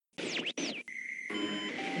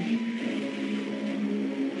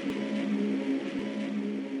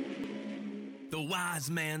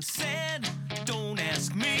wise man said, don't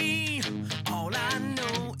ask me. All I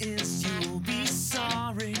know is you'll be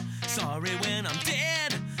sorry. Sorry when I'm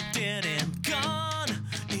dead, dead and gone.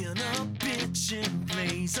 In a bitchin'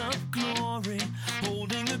 blaze of glory.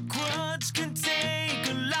 Holding a grudge can take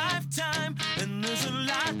a lifetime. And there's a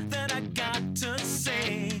lot that I got to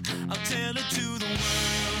say. I'll tell it to the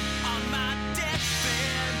world on my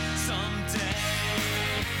deathbed someday.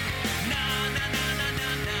 Nah, nah, nah, nah,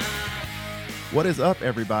 nah, nah. What is up,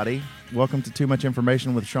 everybody? Welcome to Too Much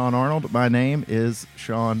Information with Sean Arnold. My name is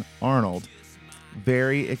Sean Arnold.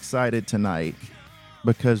 Very excited tonight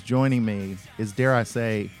because joining me is, dare I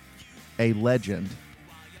say, a legend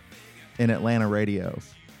in Atlanta radio.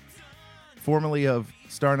 Formerly of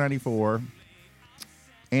Star 94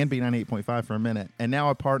 and B98.5 for a minute, and now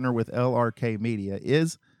a partner with LRK Media,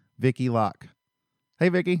 is Vikki Locke. Hey,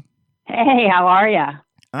 Vikki. Hey, how are you?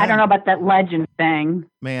 I don't know about that legend thing.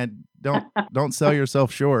 Man, don't sell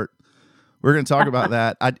yourself short. We're going to talk about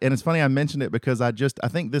that. And it's funny I mentioned it because I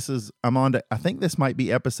think this might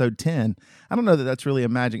be episode 10. I don't know that that's really a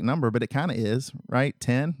magic number, but it kind of is, right?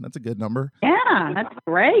 10. That's a good number. Yeah, that's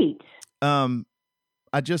great.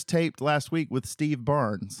 I just taped last week with Steve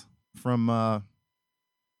Barnes from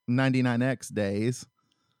 99X days.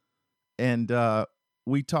 And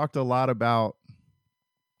we talked a lot about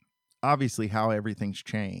obviously how everything's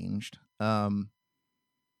changed.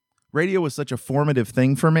 Radio was such a formative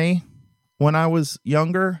thing for me when I was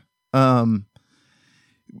younger. I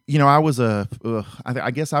was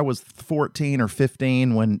I guess I was 14 or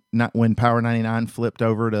 15 when Power 99 flipped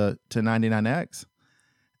over to 99X.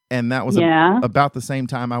 And that was about the same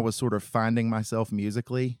time I was sort of finding myself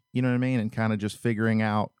musically, you know what I mean? And kind of just figuring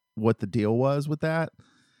out what the deal was with that.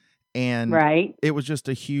 And It was just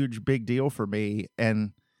a huge, big deal for me.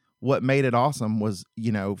 And what made it awesome was,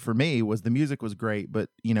 for me, was the music was great, but,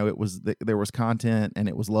 it was, there was content and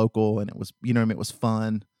it was local and it was, it was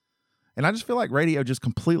fun. And I just feel like radio just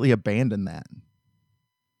completely abandoned that.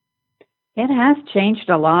 It has changed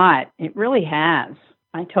a lot. It really has.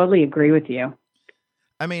 I totally agree with you.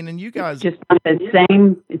 I mean, and you guys... It's just not the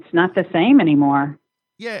same. It's not the same anymore.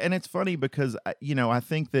 Yeah, and it's funny because, I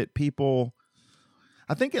think that people...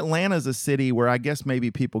 I think Atlanta's a city where I guess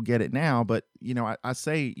maybe people get it now, but, I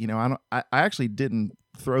say, I actually didn't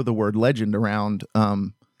throw the word legend around,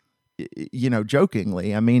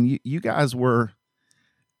 jokingly. I mean, you guys were...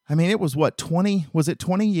 I mean, it was what, 20... Was it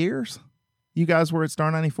 20 years you guys were at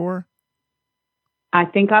Star 94? I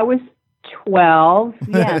think I was 12.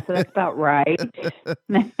 Yeah, so that's about right.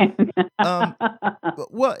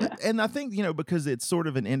 Well, and I think, because it's sort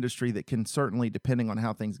of an industry that can certainly, depending on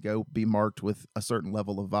how things go, be marked with a certain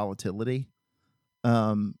level of volatility.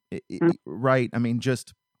 Right. I mean,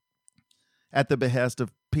 just at the behest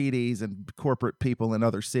of PDs and corporate people in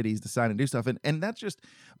other cities deciding to do stuff. And that's just,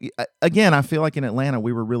 again, I feel like in Atlanta,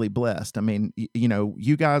 we were really blessed. I mean,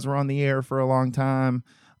 you guys were on the air for a long time.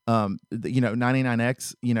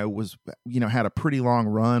 99X, was, had a pretty long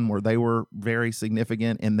run where they were very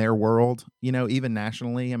significant in their world, even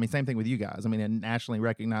nationally. I mean, same thing with you guys. I mean, and nationally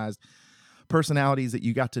recognized personalities that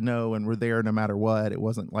you got to know and were there no matter what. It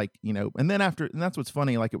wasn't like, and then and that's what's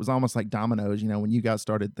funny. Like, it was almost like dominoes, when you guys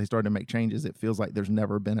they started to make changes. It feels like there's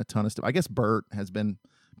never been a ton of stuff. I guess Bert has been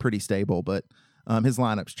pretty stable, but his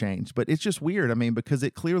lineup's changed. But it's just weird. I mean, because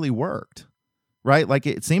it clearly worked. Right? Like,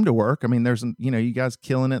 it seemed to work. I mean, there's, you guys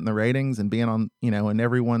killing it in the ratings and being on, and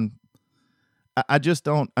everyone, I just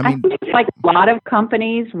don't, I mean. I think it's like a lot of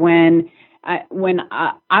companies when I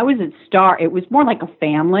was at Star, it was more like a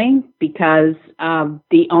family because of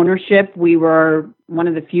the ownership. We were one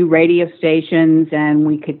of the few radio stations and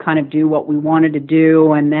we could kind of do what we wanted to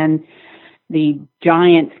do. And then the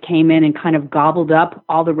giants came in and kind of gobbled up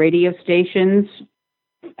all the radio stations.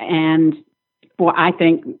 And well, I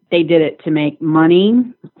think they did it to make money.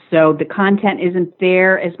 So the content isn't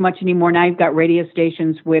there as much anymore. Now you've got radio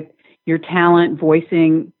stations with your talent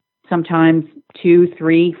voicing sometimes 2,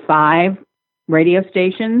 3, 5 radio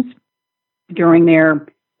stations during their,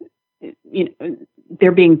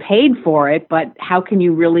 they're being paid for it, but how can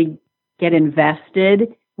you really get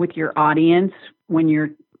invested with your audience when you're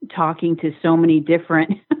talking to so many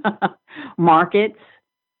different markets?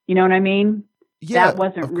 You know what I mean? Yeah, that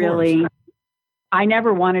wasn't really... I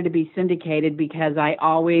never wanted to be syndicated because I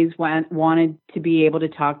always wanted to be able to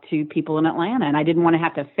talk to people in Atlanta. And I didn't want to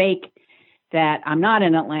have to fake that I'm not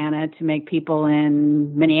in Atlanta to make people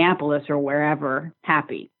in Minneapolis or wherever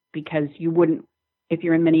happy. Because you wouldn't, if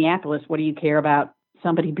you're in Minneapolis, what do you care about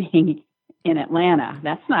somebody being in Atlanta?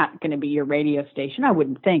 That's not going to be your radio station. I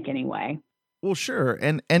wouldn't think anyway. Well, sure.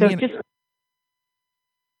 And so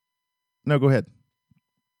no, go ahead.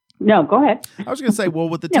 No, go ahead. I was going to say, well,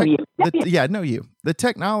 with the, the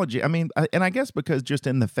technology, I mean, and I guess because just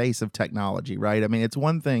in the face of technology, right? I mean, it's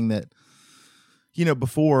one thing that, you know,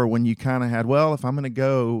 before when you kind of had, well, if I'm going to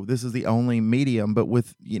go, this is the only medium, but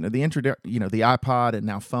with, you know, the iPod and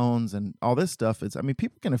now phones and all this stuff, I mean,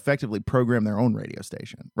 people can effectively program their own radio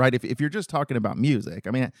station, right? If you're just talking about music,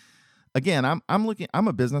 I mean, again, I'm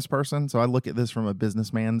a business person, so I look at this from a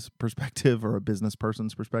businessman's perspective or a business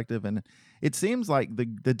person's perspective. And it seems like the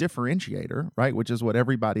differentiator, right, which is what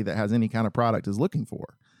everybody that has any kind of product is looking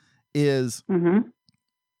for, is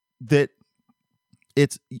that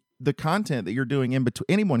it's the content that you're doing in between.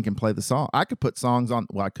 Anyone can play the song. I could put songs on,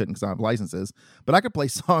 well, I couldn't because I have licenses, but I could play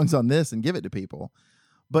songs on this and give it to people.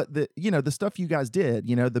 But the stuff you guys did,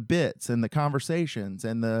 you know, the bits and the conversations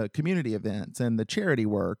and the community events and the charity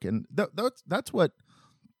work, and that's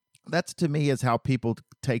to me is how people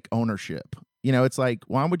take ownership. You know, it's like,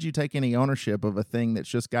 why would you take any ownership of a thing that's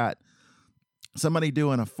just got somebody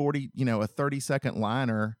doing a 30-second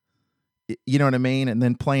liner, you know what I mean, and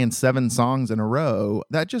then playing 7 songs in a row?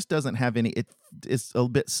 That just doesn't have any. It's a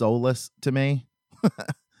bit soulless to me.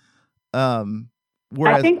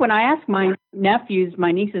 Whereas, I think when I ask my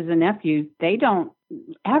nieces and nephews, they don't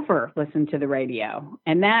ever listen to the radio.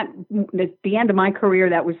 And at the end of my career,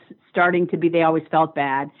 that was starting to be, they always felt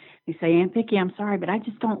bad. They say, Aunt Vikki, I'm sorry, but I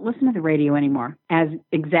just don't listen to the radio anymore. As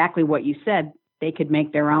exactly what you said, they could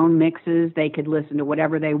make their own mixes. They could listen to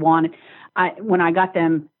whatever they wanted. When I got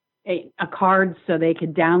them a card so they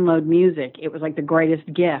could download music, it was like the greatest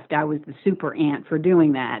gift. I was the super aunt for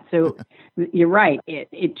doing that. So you're right.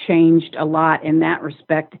 It changed a lot in that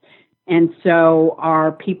respect. And so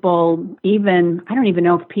are people even, I don't even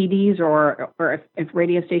know if PDs or if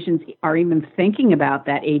radio stations are even thinking about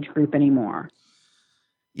that age group anymore.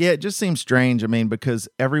 Yeah, it just seems strange. I mean, because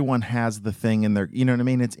everyone has the thing in their, you know what I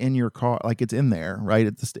mean? It's in your car, like it's in there,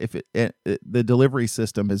 right? The delivery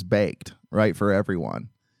system is baked, right, for everyone.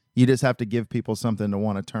 You just have to give people something to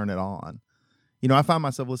want to turn it on. You know, I find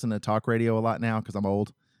myself listening to talk radio a lot now because I'm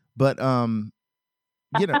old. But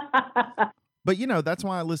you know, that's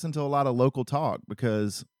why I listen to a lot of local talk,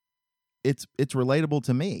 because it's relatable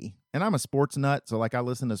to me. And I'm a sports nut, so like I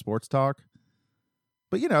listen to sports talk.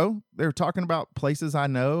 But you know, they're talking about places I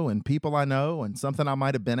know and people I know and something I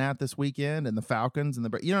might have been at this weekend and the Falcons and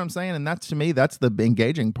you know what I'm saying? And that's, to me, that's the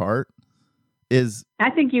engaging part. I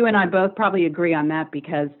think you and I both probably agree on that,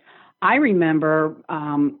 because I remember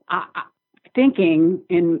thinking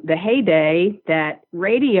in the heyday that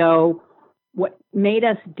radio, what made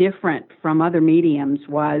us different from other mediums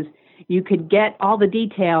was you could get all the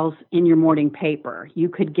details in your morning paper. You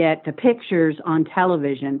could get the pictures on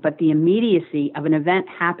television, but the immediacy of an event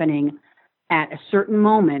happening at a certain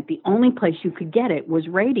moment, the only place you could get it was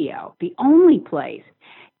radio, the only place.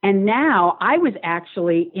 And now I was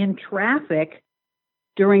actually in traffic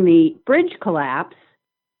during the bridge collapse,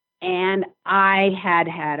 and I had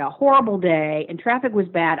a horrible day, and traffic was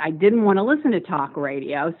bad. I didn't want to listen to talk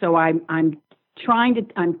radio, so I'm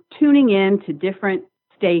tuning in to different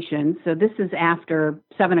stations. So this is after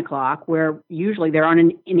 7:00, where usually there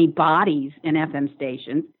aren't any bodies in FM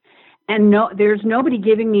stations, and there's nobody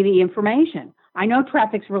giving me the information. I know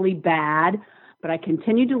traffic's really bad, but I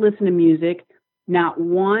continue to listen to music. Not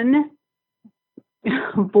one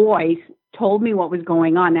voice told me what was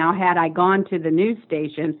going on. Now, had I gone to the news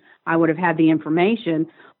station, I would have had the information.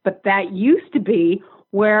 But that used to be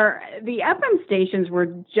where the FM stations were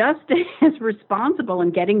just as responsible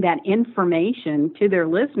in getting that information to their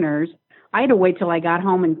listeners. I had to wait till I got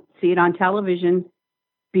home and see it on television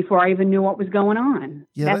before I even knew what was going on.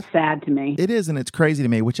 Yeah, that's sad to me. It is, and it's crazy to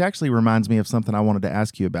me, which actually reminds me of something I wanted to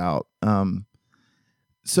ask you about.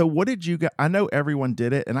 So what did you I know everyone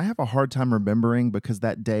did it, and I have a hard time remembering because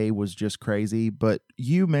that day was just crazy, but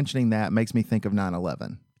you mentioning that makes me think of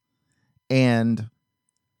 9/11. And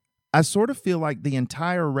I sort of feel like the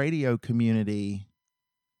entire radio community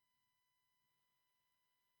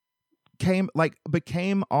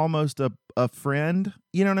became almost a friend,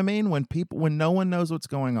 you know what I mean? When no one knows what's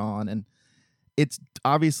going on, and it's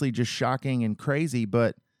obviously just shocking and crazy,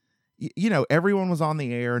 but you know, everyone was on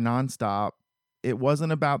the air nonstop. It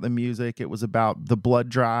wasn't about the music. It was about the blood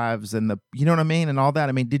drives and you know what I mean? And all that.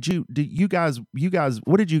 I mean, what did you guys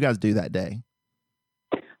do that day?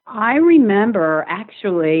 I remember,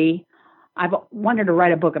 actually, I've wanted to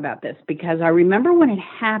write a book about this, because I remember when it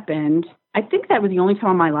happened, I think that was the only time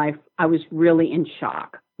in my life I was really in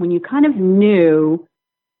shock. When you kind of knew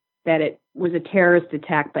that it was a terrorist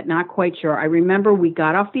attack, but not quite sure. I remember we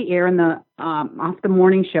got off the air off the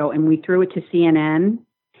morning show, and we threw it to CNN.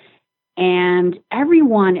 And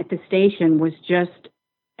everyone at the station was just,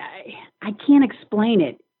 I can't explain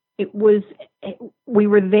it. it was, we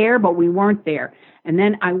were there, but we weren't there. And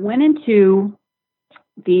then I went into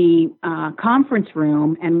the conference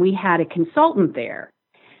room, and we had a consultant there.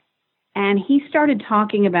 And he started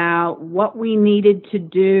talking about what we needed to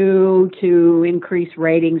do to increase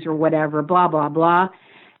ratings or whatever, blah, blah, blah.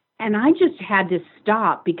 And I just had to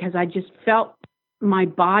stop because I just felt my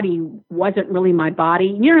body wasn't really my body.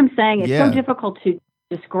 You know what I'm saying? It's so difficult to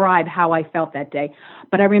describe how I felt that day.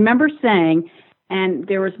 But I remember saying, and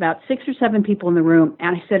there was about 6 or 7 people in the room,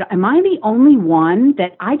 and I said, am I the only one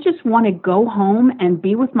that I just want to go home and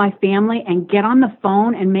be with my family and get on the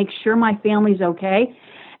phone and make sure my family's okay?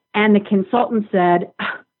 And the consultant said,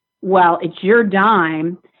 well, it's your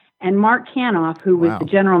dime. And Mark Canoff, who was the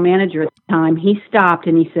general manager at the time, he stopped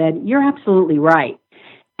and he said, you're absolutely right.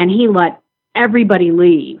 And he let everybody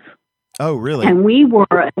leave. Oh, really? And we were,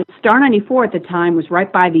 Star 94 at the time was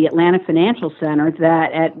right by the Atlanta Financial Center,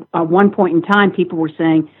 that at one point in time, people were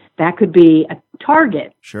saying that could be a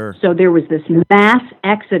target. Sure. So there was this mass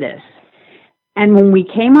exodus. And when we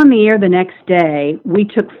came on the air the next day, we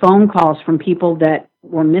took phone calls from people that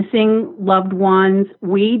were missing loved ones.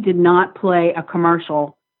 We did not play a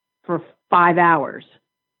commercial for 5 hours.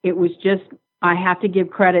 It was just, I have to give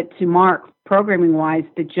credit to Mark, programming-wise,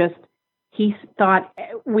 that just, he thought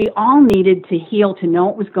we all needed to heal, to know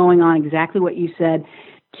what was going on, exactly what you said,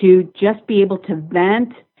 to just be able to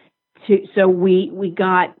vent. So we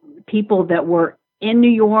got people that were in New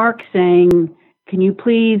York saying, can you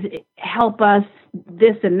please help us,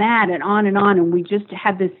 this and that, and on, and we just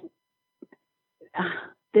had this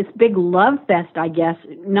big love fest, I guess,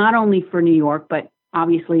 not only for New York, but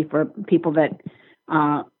obviously for people that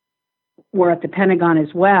were at the Pentagon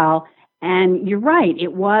as well. And you're right,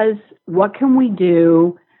 it was, what can we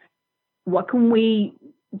do? What can we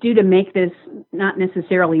do to make this not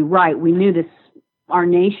necessarily right? We knew this, our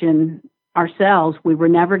nation, ourselves, we were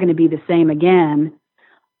never going to be the same again,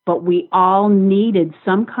 but we all needed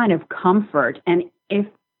some kind of comfort. And if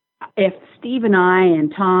Steve and I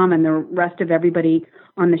and Tom and the rest of everybody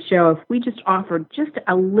on the show, if we just offered just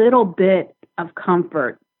a little bit of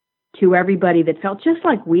comfort to everybody that felt just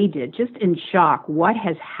like we did, just in shock, what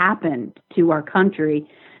has happened to our country,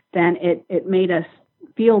 then it made us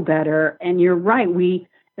feel better. And you're right, we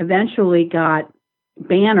eventually got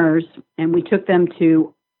banners and we took them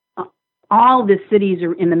to all the cities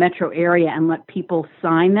in the metro area and let people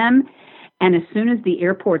sign them. And as soon as the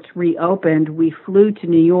airports reopened, we flew to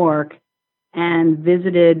New York and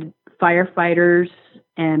visited firefighters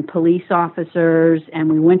and police officers,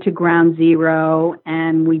 and we went to Ground Zero,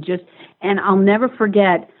 and and I'll never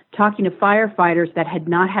forget talking to firefighters that had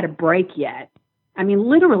not had a break yet. I mean,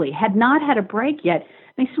 literally had not had a break yet.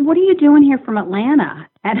 They said, what are you doing here from Atlanta?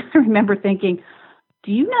 And I remember thinking,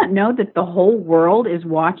 do you not know that the whole world is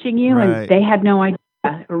watching you? Right. And they had no idea.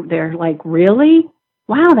 They're like, really?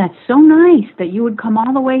 Wow, that's so nice that you would come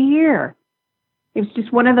all the way here. It was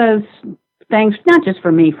just one of those things, not just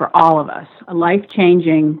for me, for all of us, a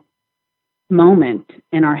life-changing moment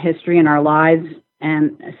in our history and our lives,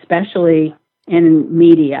 and especially in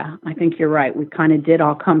media. I think you're right. We kind of did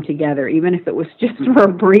all come together, even if it was just for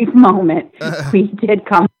a brief moment. We did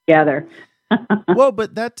come together. Well,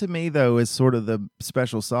 but that to me, though, is sort of the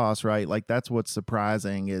special sauce, right? Like, that's what's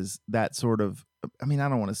surprising, is that sort of, I mean, I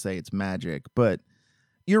don't want to say it's magic, but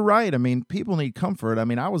you're right. I mean, people need comfort. I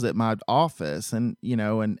mean, I was at my office and,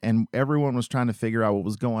 and everyone was trying to figure out what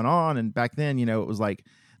was going on. And back then, it was like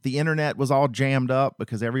the internet was all jammed up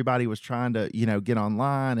because everybody was trying to, get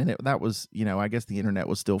online. And that was, I guess the internet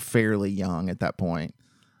was still fairly young at that point.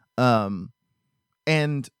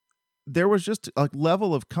 And there was just a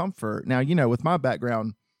level of comfort. Now, with my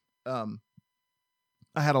background, I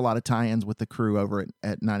had a lot of tie-ins with the crew over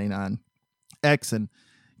at 99X, and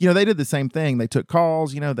they did the same thing. They took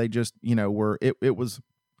calls, they just, it was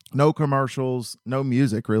no commercials, no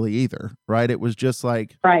music really either. Right. It was just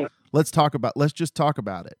like, right. Let's just talk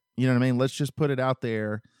about it. You know what I mean? Let's just put it out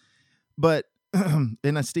there. But,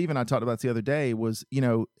 and Steve and I talked about this the other day was,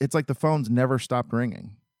 it's like the phones never stopped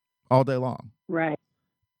ringing all day long. Right.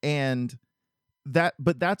 And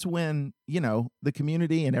that's when, the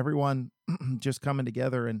community and everyone just coming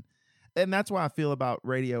together, and that's why I feel about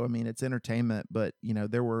radio. I mean, it's entertainment, but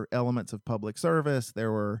there were elements of public service,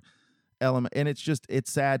 and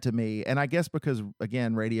it's sad to me. And I guess because,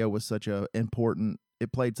 again, radio was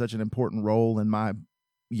it played such an important role in my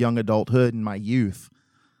young adulthood and my youth,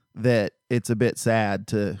 that it's a bit sad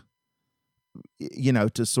to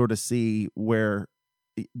sort of see where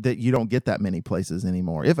that you don't get that many places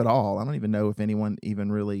anymore, if at all. I don't even know if anyone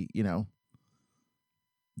even really,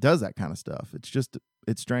 does that kind of stuff.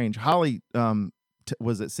 It's strange. Holly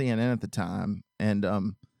was at CNN at the time, and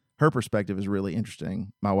her perspective is really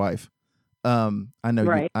interesting. My wife. I know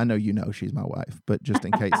Right. you know she's my wife, but just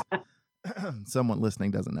in case someone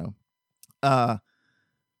listening doesn't know.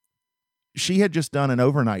 She had just done an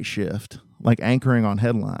overnight shift, like anchoring on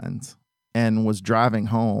headlines, and was driving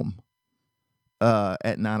home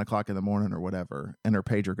at 9 o'clock in the morning or whatever, and her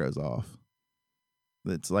pager goes off.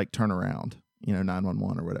 It's like turn around,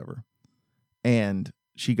 911 or whatever. And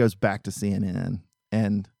she goes back to CNN,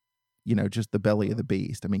 and just the belly of the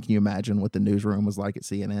beast. I mean, can you imagine what the newsroom was like at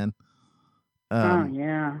CNN? Oh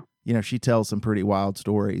yeah. She tells some pretty wild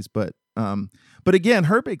stories, but again,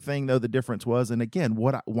 her big thing though, the difference was, and again,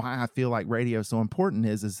 why I feel like radio is so important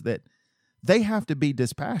is that they have to be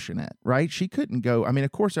dispassionate, right? She couldn't go. I mean,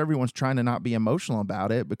 of course, everyone's trying to not be emotional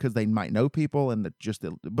about it because they might know people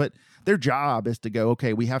but their job is to go,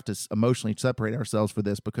 okay, we have to emotionally separate ourselves for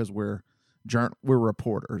this because we're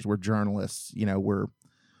reporters, we're journalists, we're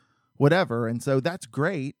whatever. And so that's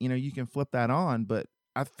great. You can flip that on, but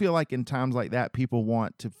I feel like in times like that, people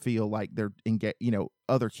want to feel like they're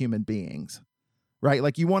other human beings, right?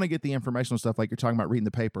 Like you want to get the informational stuff, like you're talking about reading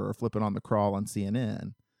the paper or flipping on the crawl on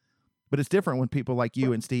CNN. But it's different when people like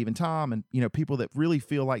you and Steve and Tom and, people that really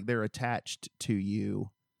feel like they're attached to you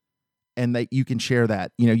and that you can share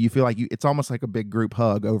that, you feel like it's almost like a big group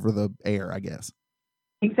hug over the air, I guess.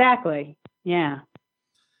 Exactly. Yeah.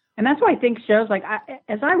 And that's why I think shows like,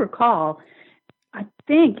 as I recall, I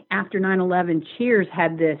think after 9/11,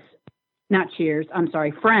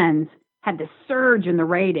 Friends had this surge in the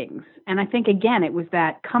ratings. And I think, again, it was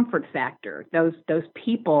that comfort factor, those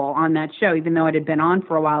people on that show, even though it had been on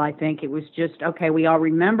for a while, I think it was just, okay, we all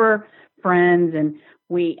remember Friends and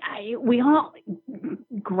we all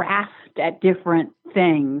grasped at different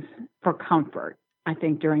things for comfort, I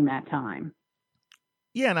think, during that time.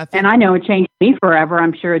 Yeah, and I know it changed me forever.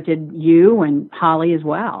 I'm sure it did you and Holly as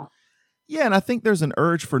well. Yeah, and I think there's an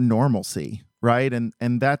urge for normalcy, right? And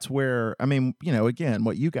that's where, I mean, again,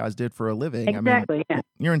 what you guys did for a living. Exactly. I mean,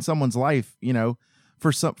 you're in someone's life,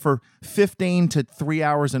 for 15 to 3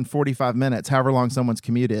 hours and 45 minutes, however long someone's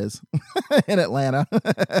commute is in Atlanta,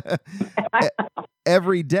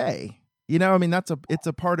 every day. I mean, it's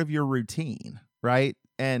a part of your routine, right?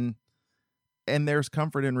 And there's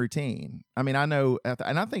comfort in routine. I mean, I know,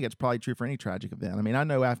 and I think it's probably true for any tragic event. I mean, I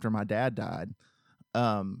know after my dad died,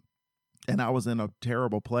 and I was in a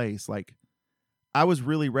terrible place, like I was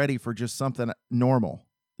really ready for just something normal,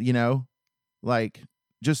 like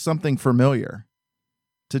just something familiar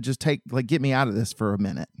to just get me out of this for a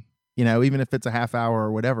minute, even if it's a half hour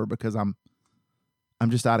or whatever, because I'm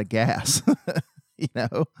just out of gas,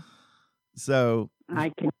 so I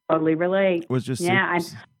can totally relate. Was just, yeah.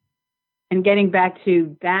 And getting back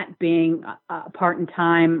to that being a part in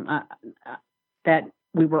time that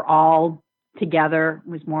we were all together,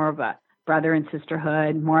 was more of a brother and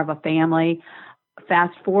sisterhood, more of a family.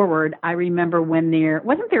 Fast forward, I remember when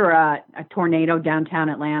wasn't there a tornado downtown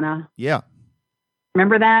Atlanta? Yeah.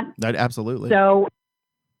 Remember that? Absolutely. So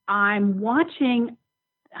I'm watching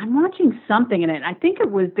something in it. I think there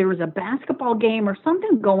was a basketball game or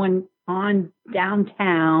something going on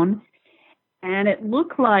downtown, and it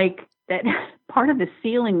looked like that part of the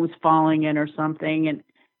ceiling was falling in or something. And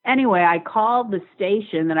anyway, I called the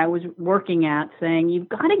station that I was working at saying, you've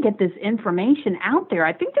got to get this information out there.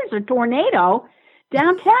 I think there's a tornado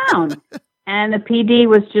downtown. And the PD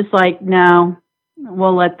was just like, no,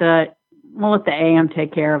 we'll let the AM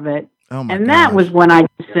take care of it. Oh my and gosh. That was when I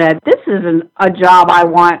said, this isn't a job I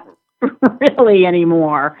want really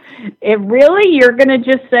anymore. If really you're going to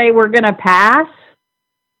just say we're going to pass,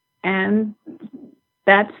 and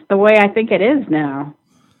that's the way I think it is now.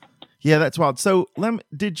 Yeah, that's wild. So let me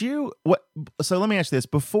ask you this.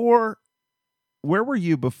 Where were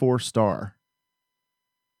you before Star?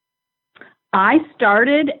 I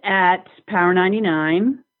started at Power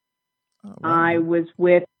 99. Oh, wow. I was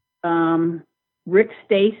with Rick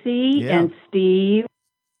Stacy and Steve.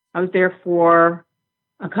 I was there for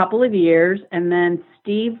a couple of years, and then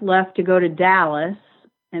Steve left to go to Dallas,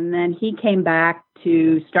 and then he came back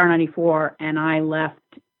to Star 94, and I left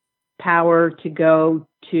Power to go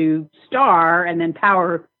to Star, and then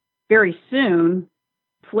Power very soon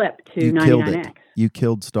flipped to 99X. You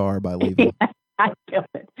killed Star by leaving. I killed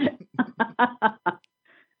it.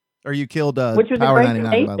 Or you killed Which was Power a great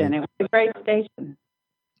 99 station. It was a great station.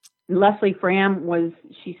 Leslie Fram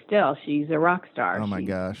she's a rock star. Oh my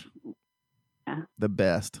gosh. Yeah. The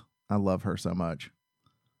best. I love her so much.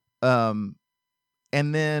 And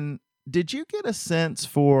then did you get a sense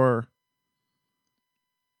for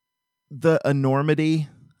the enormity,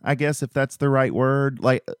 I guess, if that's the right word?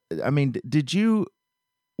 Like, I mean,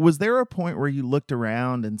 was there a point where you looked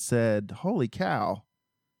around and said, holy cow,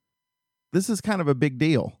 this is kind of a big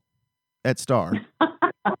deal at Star.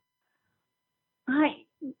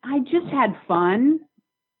 I just had fun,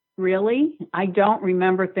 really. I don't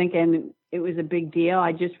remember thinking it was a big deal.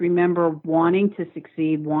 I just remember wanting to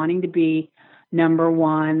succeed, wanting to be number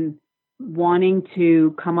one, wanting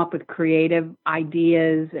to come up with creative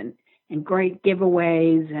ideas and great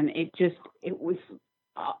giveaways. And it was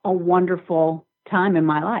a wonderful time in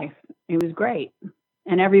my life. It was great.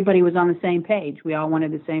 And everybody was on the same page. We all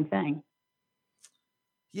wanted the same thing.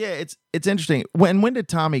 Yeah, it's interesting. When did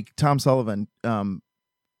Tom Sullivan come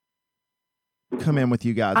in with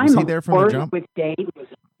you guys? Was he there from the jump? With Dave.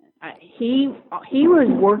 He was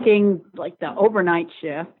working like the overnight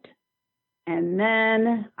shift, and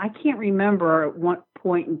then I can't remember at what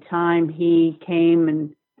point in time he came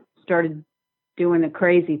and started doing the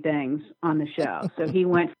crazy things on the show. So he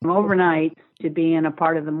went from overnight to being a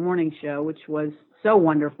part of the morning show, which was so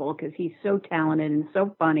wonderful because he's so talented and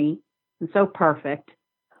so funny and so perfect.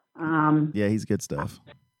 Yeah, he's good stuff.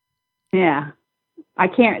 Yeah.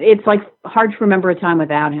 It's like hard to remember a time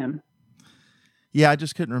without him. Yeah, I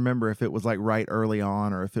just couldn't remember if it was like right early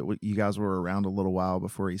on or if you guys were around a little while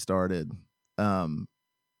before he started.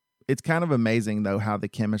 It's kind of amazing though how the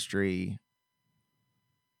chemistry.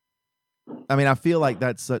 I mean, I feel like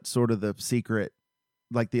that's such sort of the secret,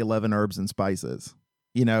 like the 11 herbs and spices.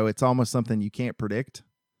 You know, it's almost something you can't predict.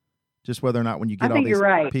 Just whether or not when you get all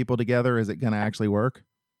these people together, is it going to actually work?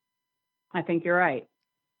 I think you're right.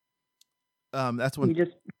 That's when you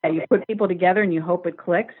put people together and you hope it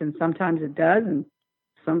clicks, and sometimes it does, and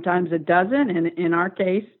sometimes it doesn't. And in our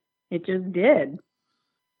case, it just did.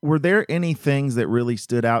 Were there any things that really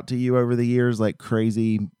stood out to you over the years, like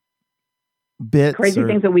crazy bits?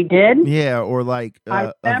 Things that we did? Yeah, or like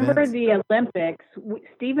I remember events? the Olympics.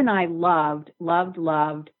 Steve and I loved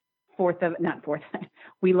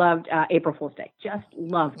we loved April Fool's Day. Just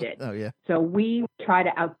loved it. Oh, yeah. So we try to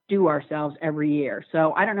outdo ourselves every year.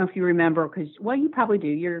 So I don't know if you remember, because, well, you probably do.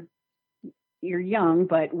 You're young,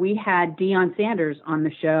 but we had Deion Sanders on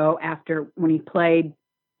the show when he played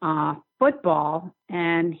football,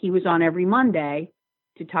 and he was on every Monday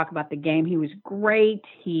to talk about the game. He was great.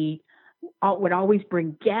 He would always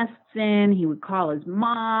bring guests in. He would call his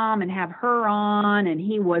mom and have her on, and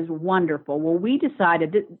he was wonderful. Well, we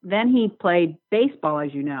decided then he played baseball,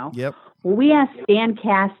 as you know. Yep. Well, we asked Stan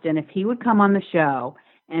Kasten if he would come on the show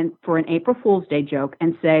and for an April Fool's Day joke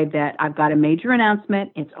and say that I've got a major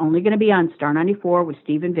announcement. It's only going to be on Star 94 with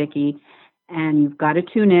Steve and Vikki, and you've got to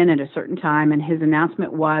tune in at a certain time. And his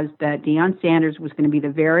announcement was that Deion Sanders was going to be the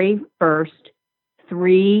very first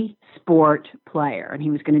 3-sport player, and he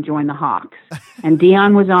was going to join the Hawks. And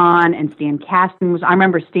Deion was on, and Stan Kasten was. I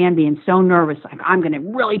remember Stan being so nervous, like, I'm going to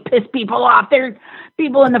really piss people off. There's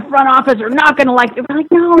people in the front office are not going to like it. We're like,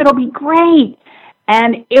 no, it'll be great.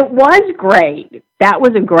 And it was great. That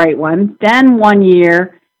was a great one. Then one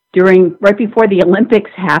year, right before the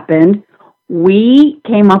Olympics happened, we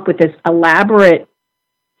came up with this elaborate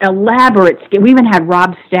scheme. We even had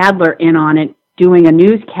Rob Stadler in on it, doing a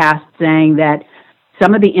newscast saying that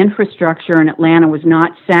some of the infrastructure in Atlanta was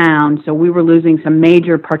not sound, so we were losing some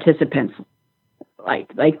major participants.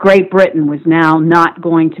 Like Great Britain was now not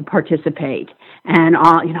going to participate, and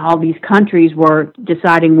all these countries were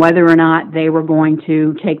deciding whether or not they were going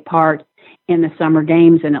to take part in the summer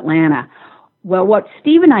games in Atlanta. Well, what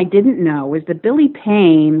Steve and I didn't know was that Billy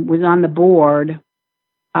Payne was on the board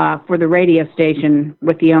for the radio station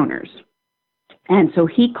with the owners. And so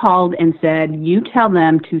he called and said, you tell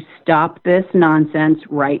them to stop this nonsense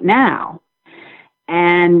right now.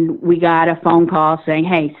 And we got a phone call saying,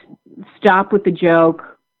 hey, stop with the joke.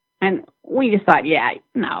 And we just thought, yeah,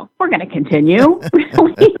 no, we're going to continue.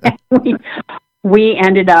 we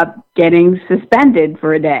ended up getting suspended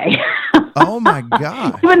for a day. Oh, my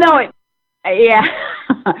God. Even though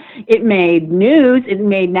it made news. It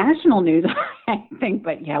made national news, I think.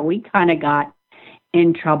 But, yeah, we kind of got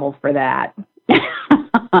in trouble for that.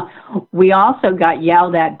 We also got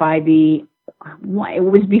yelled at by it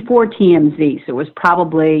was before TMZ, so it was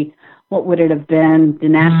probably, what would it have been, the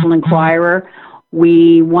National Enquirer.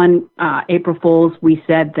 One April Fool's, we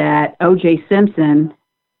said that O.J. Simpson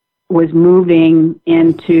was moving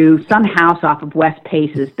into some house off of West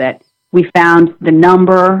Paces, that we found the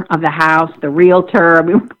number of the house, the realtor. I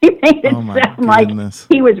mean, we made it sound like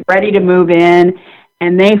he was ready to move in.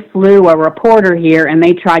 And they flew a reporter here, and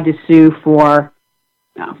they tried to sue for,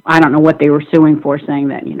 I don't know what they were suing for, saying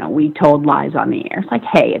that, we told lies on the air. It's like,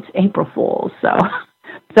 hey, it's April Fool's. So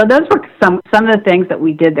those were some of the things that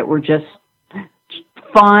we did that were just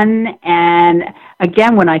fun. And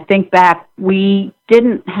again, when I think back, we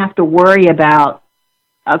didn't have to worry about,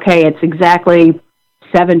 okay, it's exactly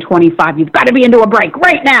 7:25, you've got to be into a break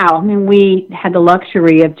right now. I mean, we had the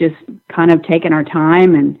luxury of just kind of taking our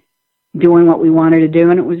time and doing what we wanted to do,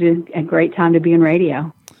 and it was a great time to be in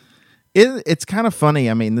radio. It's kind of funny.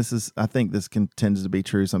 I mean, I think this tends to be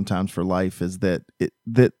true sometimes for life, is that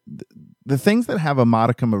that the things that have a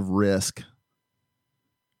modicum of risk,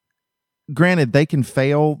 granted, they can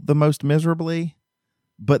fail the most miserably,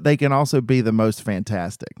 but they can also be the most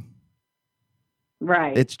fantastic.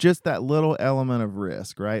 Right. It's just that little element of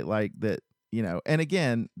risk, right? Like that, and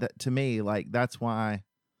again, that to me, like, that's why,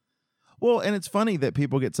 well, and it's funny that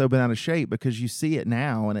people get so bent out of shape because you see it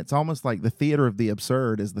now, and it's almost like the theater of the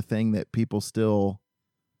absurd is the thing that people still,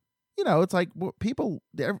 it's like people,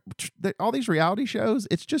 all these reality shows,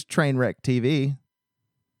 it's just train wreck TV,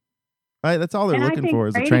 right? That's all they're looking for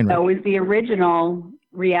is a train wreck. It was the original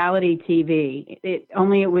reality TV. It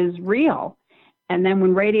was real. And then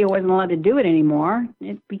when radio wasn't allowed to do it anymore,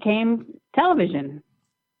 it became television.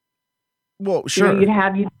 Well, sure. You'd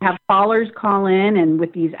have callers call in and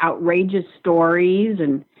with these outrageous stories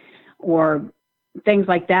or things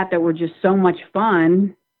like that were just so much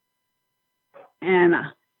fun. And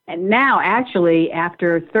now, actually,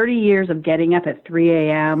 after 30 years of getting up at 3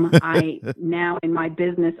 a.m., now in my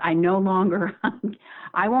business, I no longer,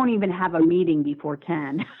 I won't even have a meeting before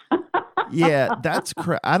 10. Yeah, that's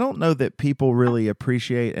correct. I don't know that people really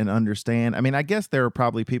appreciate and understand. I mean, I guess there are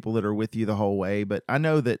probably people that are with you the whole way, but I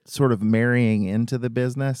know that sort of marrying into the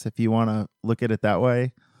business, if you want to look at it that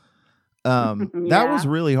way, that was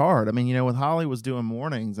really hard. I mean, when Holly was doing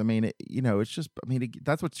mornings, I mean, it's just,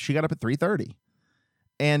 that's what she got up at 3:30.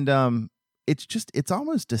 And it's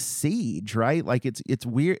almost a siege, right? Like it's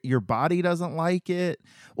weird. Your body doesn't like it.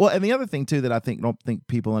 Well, and the other thing too that I don't think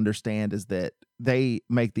people understand is that they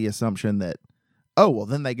make the assumption that, oh, well,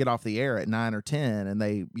 then they get off the air at 9 or 10 and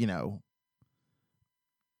they go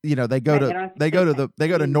to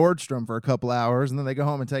Nordstrom for a couple hours and then they go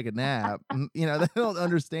home and take a nap. They don't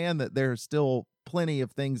understand that there's still plenty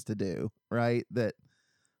of things to do, right? That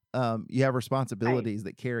you have responsibilities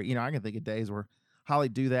that carry, I can think of days where Holly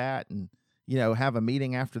do that and have a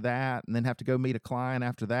meeting after that and then have to go meet a client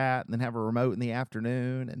after that and then have a remote in the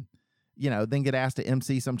afternoon and then get asked to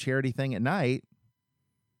MC some charity thing at night.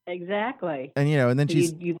 Exactly. And and then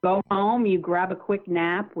you go home, you grab a quick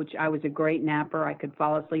nap, which I was a great napper. I could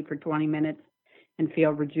fall asleep for 20 minutes and feel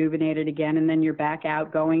rejuvenated again, and then you're back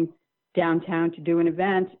out going downtown to do an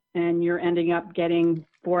event and you're ending up getting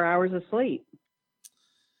 4 hours of sleep.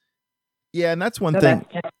 Yeah, and that's one thing.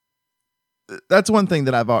 That's one thing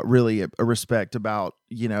that I've really a respect about,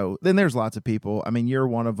 then there's lots of people. I mean, you're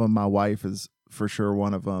one of them. My wife is for sure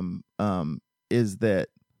one of them, is that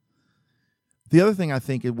the other thing I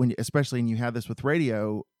think especially when you have this with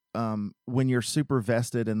radio, when you're super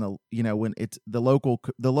vested in the, when it's the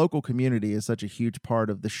local community is such a huge part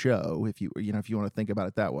of the show. If you want to think about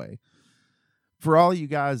it that way, for all you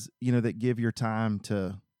guys, that give your time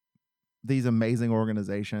to these amazing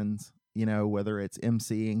organizations, whether it's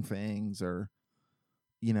emceeing things or,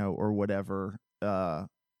 or whatever,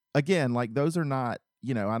 again, like those are not,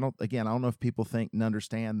 I don't know if people think and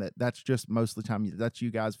understand that that's just most of the time that's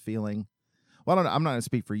you guys feeling, well, I'm not going to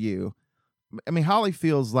speak for you. I mean, Holly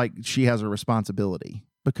feels like she has a responsibility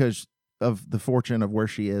because of the fortune of where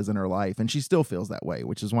she is in her life. And she still feels that way,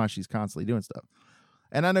 which is why she's constantly doing stuff.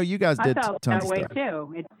 And I know you guys did tons of stuff. I felt that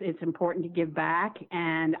way too. It's important to give back.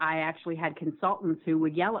 And I actually had consultants who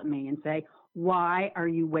would yell at me and say, why are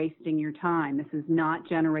you wasting your time? This is not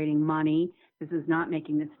generating money. This is not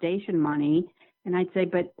making the station money. And I'd say,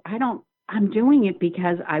 but I'm doing it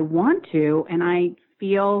because I want to. And I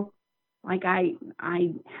feel like I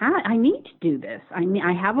need to do this.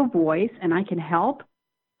 I have a voice and I can help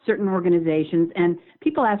certain organizations. And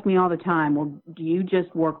people ask me all the time, well, do you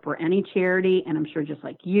just work for any charity? And I'm sure just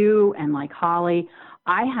like you and like Holly,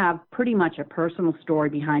 I have pretty much a personal story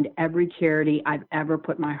behind every charity I've ever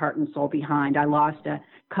put my heart and soul behind. I lost a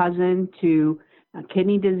cousin to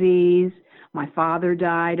kidney disease. My father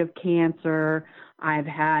died of cancer. I've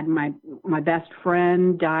had my best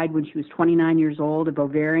friend died when she was 29 years old of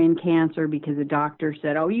ovarian cancer because the doctor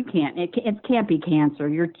said, "Oh, you can't. It can't be cancer.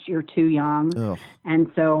 You're too young." Ugh.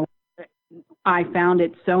 And so I found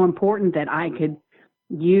it so important that I could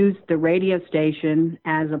use the radio station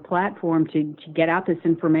as a platform to get out this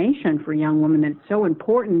information for young women. That's so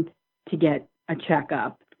important to get a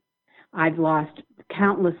checkup. I've lost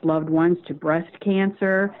countless loved ones to breast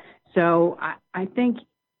cancer. So I think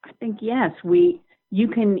yes, you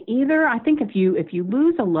can either, I think if you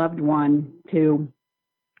lose a loved one to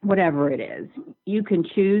whatever it is, you can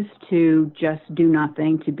choose to just do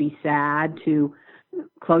nothing, to be sad, to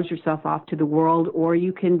close yourself off to the world, or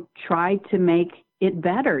you can try to make it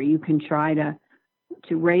better. You can try to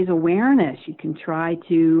raise awareness. You can try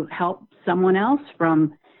to help someone else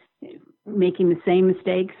from making the same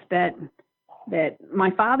mistakes that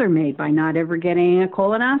my father made by not ever getting a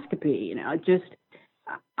colonoscopy. You know, just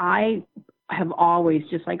I have always,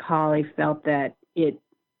 just like Holly, felt that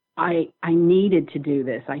I needed to do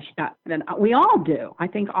this. We all do. I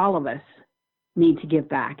think all of us need to give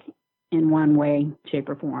back in one way, shape,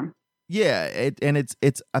 or form. Yeah,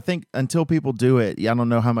 it's. I think until people do it, I don't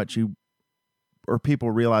know how much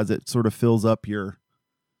people realize it sort of fills up your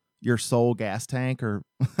soul gas tank, or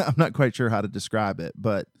I'm not quite sure how to describe it,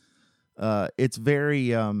 but it's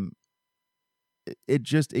very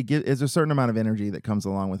it's a certain amount of energy that comes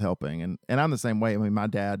along with helping, and I'm the same way. I mean, my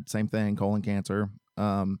dad, same thing, colon cancer.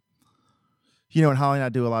 You know, and Holly and I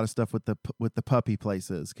do a lot of stuff with the puppy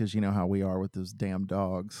places, because you know how we are with those damn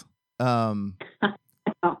dogs.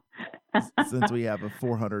 Since we have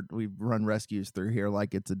we run rescues through here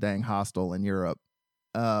like it's a dang hostel in Europe.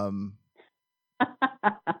 But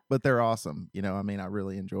they're awesome. You know, I mean, I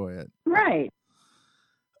really enjoy it. Right.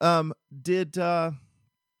 Did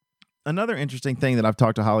another interesting thing that I've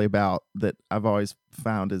talked to Holly about that I've always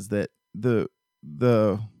found is that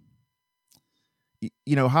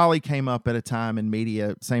Holly came up at a time in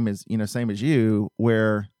media, same as you,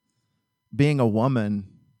 where being a woman,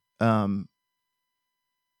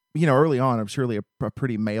 early on, I'm surely a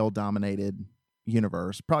pretty male dominated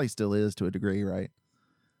universe, probably still is to a degree, right?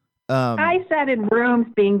 I sat in rooms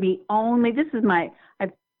being the only, I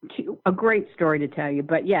have a great story to tell you,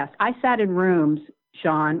 but yes, I sat in rooms,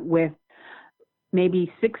 Sean, with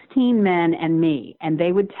maybe 16 men and me, and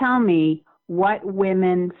they would tell me what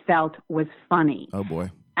women felt was funny. Oh boy.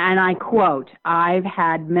 And I quote, I've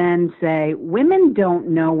had men say, women don't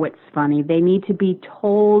know what's funny. They need to be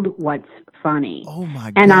told what's funny. Oh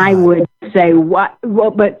my God. And I would say, what? Well,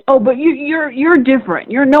 but you're different.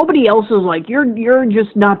 Nobody else is like, you're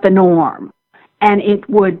just not the norm. And it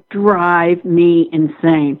would drive me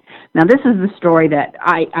insane. Now, this is the story that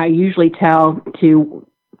I usually tell to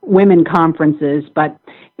women conferences, but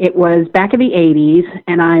it was back in the 80s,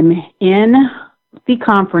 and I'm in the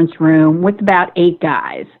conference room with about 8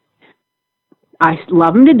 guys. I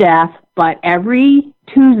love them to death, but every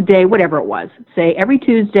Tuesday, whatever it was, say every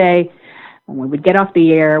Tuesday, when we would get off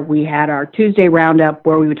the air, we had our Tuesday roundup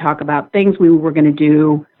where we would talk about things we were going to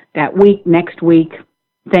do that week, next week,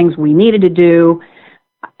 things we needed to do.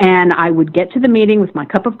 And I would get to the meeting with my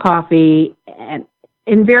cup of coffee, and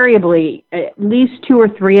invariably, at least 2 or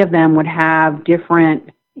 3 of them would have different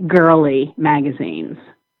girly magazines.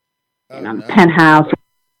 No. Penthouse.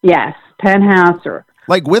 Yes, Penthouse or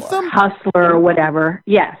like with them? Hustler or whatever.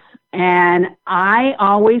 Yes. And I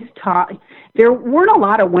always taught, there weren't a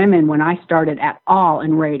lot of women when I started at all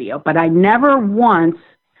in radio, but I never once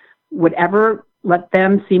would ever let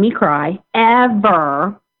them see me cry,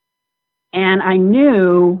 ever. And I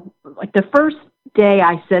knew, like the first day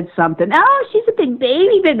I said something, oh, she's a big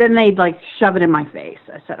baby, but then they'd like shove it in my face.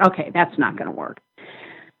 I said, okay, that's not going to work.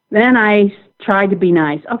 Then I tried to be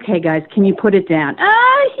nice. Okay, guys, can you put it down?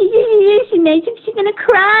 Oh, she's going to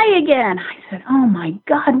cry again. I said, oh, my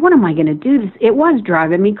God, what am I going to do? It was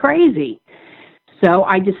driving me crazy. So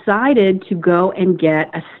I decided to go and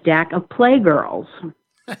get a stack of Playgirls.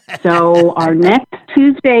 So our next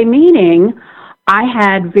Tuesday meeting, I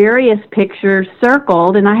had various pictures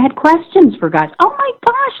circled, and I had questions for guys. Oh, my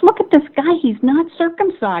gosh, look at this guy. He's not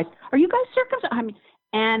circumcised. Are you guys circumcised?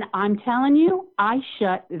 And I'm telling you, I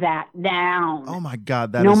shut that down. Oh, my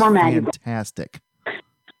God. That is fantastic.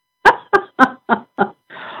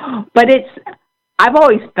 But I've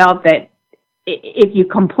always felt that if you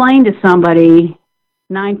complain to somebody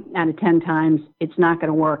 9 out of 10 times, it's not going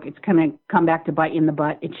to work. It's going to come back to bite you in the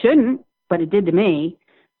butt. It shouldn't, but it did to me.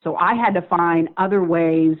 So I had to find other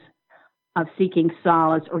ways of seeking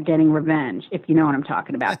solace or getting revenge, if you know what I'm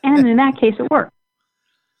talking about. And in that case, it worked.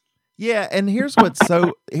 Yeah, and here's what's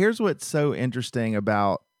so interesting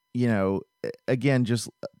about, again, just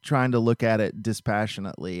trying to look at it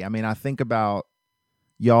dispassionately. I mean, I think about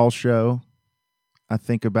y'all's show. I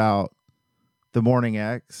think about the Morning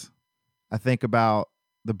X. I think about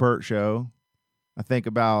the Burt Show. I think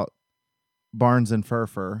about Barnes and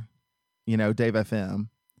Furfer, Dave FM.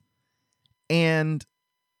 And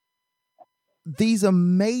these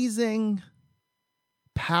amazing,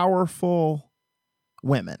 powerful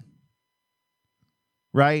women,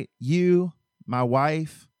 right? You, my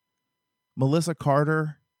wife, Melissa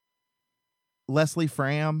Carter, Leslie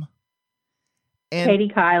Fram, and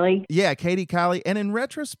Katie Kiley. Yeah, Katie Kiley. And in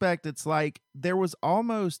retrospect, it's like there was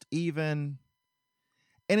almost even,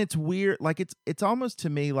 and it's weird. Like it's almost to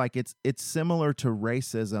me like it's similar to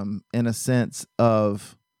racism in a sense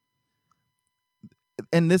of,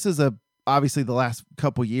 and this is obviously the last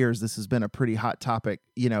couple years, this has been a pretty hot topic,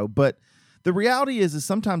 but the reality is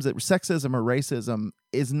sometimes that sexism or racism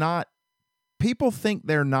is not, people think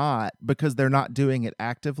they're not because they're not doing it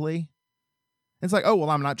actively. It's like, oh, well,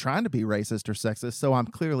 I'm not trying to be racist or sexist, so I'm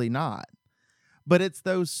clearly not. But it's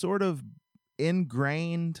those sort of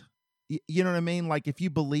ingrained, you know what I mean? Like if you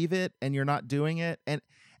believe it and you're not doing it. And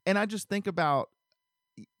I just think about,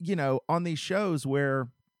 on these shows where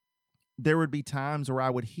there would be times where I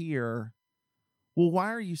would hear, well,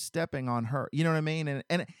 why are you stepping on her? You know what I mean?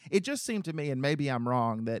 And it just seemed to me, and maybe I'm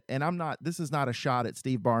wrong, this is not a shot at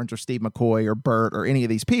Steve Barnes or Steve McCoy or Bert or any of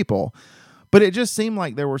these people, but it just seemed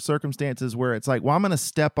like there were circumstances where it's like, well, I'm going to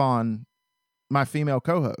step on my female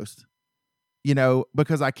co-host,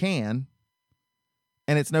 because I can,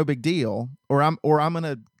 and it's no big deal, or I'm going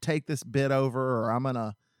to take this bit over, or I'm going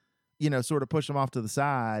to, sort of push them off to the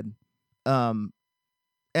side.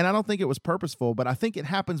 And I don't think it was purposeful, but I think it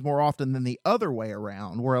happens more often than the other way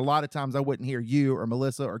around, where a lot of times I wouldn't hear you or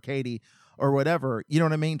Melissa or Katie or whatever, you know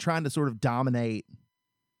what I mean, trying to sort of dominate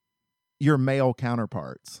your male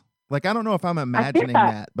counterparts. Like, I don't know if I'm imagining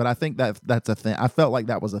that, but I think that's a thing. I felt like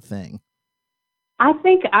that was a thing. I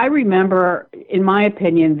think I remember, in my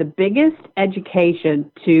opinion, the biggest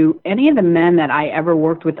education to any of the men that I ever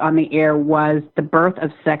worked with on the air was the birth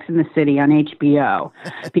of Sex and the City on HBO.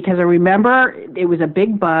 Because I remember it was a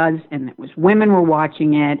big buzz and it was women were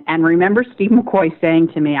watching it. And I remember Steve McCoy saying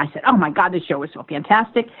to me, I said, oh my God, the show was so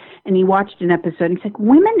fantastic. And he watched an episode and he's like,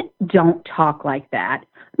 women don't talk like that.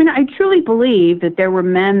 I mean, I truly believe that there were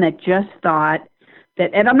men that just thought that,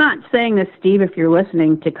 and I'm not saying this, Steve, if you're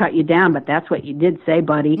listening, to cut you down, but that's what you did say,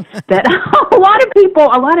 buddy, that a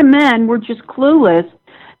lot of men were just clueless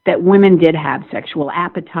that women did have sexual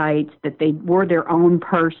appetites, that they were their own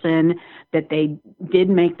person, that they did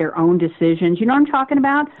make their own decisions. You know what I'm talking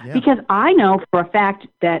about? Yeah. Because I know for a fact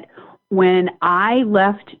that when I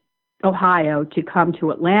left Ohio to come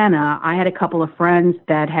to Atlanta, I had a couple of friends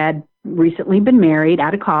that had recently been married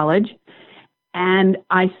out of college. And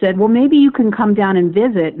I said, well, maybe you can come down and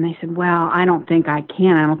visit. And they said, well, I don't think I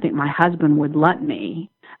can. I don't think my husband would let me.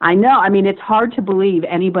 I know. I mean, it's hard to believe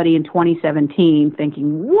anybody in 2017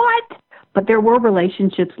 thinking, what? But there were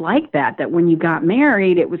relationships like that when you got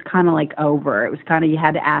married, it was kind of like over. It was kind of, you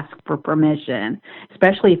had to ask for permission,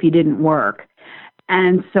 especially if you didn't work.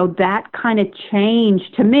 And so that kind of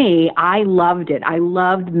changed to me. I loved it. I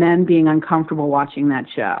loved men being uncomfortable watching that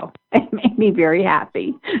show. It made me very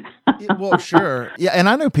happy. Well, sure. Yeah. And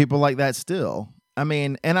I know people like that still. I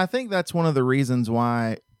mean, and I think that's one of the reasons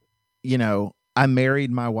why, I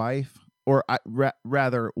married my wife, or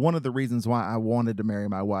rather one of the reasons why I wanted to marry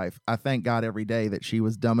my wife. I thank God every day that she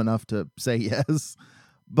was dumb enough to say yes.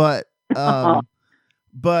 But,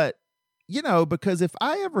 because if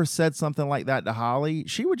I ever said something like that to Holly,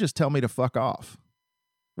 she would just tell me to fuck off.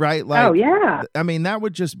 Right? Like, oh, yeah. I mean, that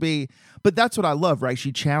would just be, but that's what I love, right?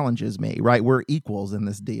 She challenges me, right? We're equals in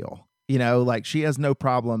this deal, like she has no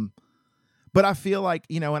problem. But I feel like,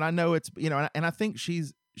 and I know it's, and I think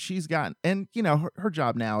she's gotten, and, her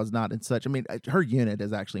job now is not in such, I mean, her unit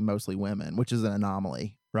is actually mostly women, which is an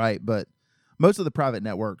anomaly, right? But most of the private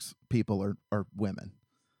networks people are women.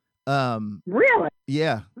 Really?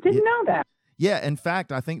 Yeah. Didn't know that. Yeah. In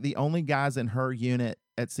fact, I think the only guys in her unit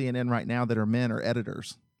at CNN right now that are men are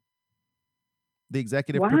editors. The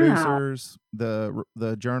executive producers,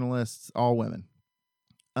 the journalists, all women.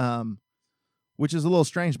 Which is a little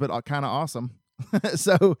strange, but kind of awesome.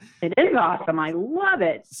 So it is awesome. I love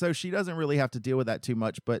it. So she doesn't really have to deal with that too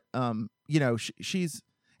much, but she's,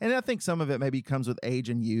 and I think some of it maybe comes with age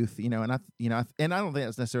and youth, and I don't think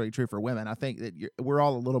that's necessarily true for women. I think that we're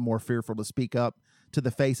all a little more fearful to speak up to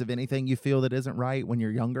the face of anything you feel that isn't right when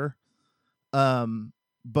you're younger.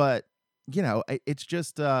 But it's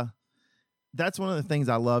just, that's one of the things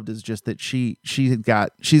I loved is just that she's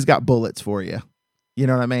got bullets for you. You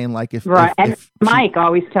know what I mean? Like if Mike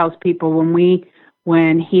always tells people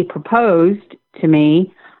when he proposed to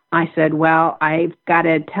me, I said, well, I've got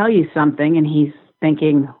to tell you something. And he's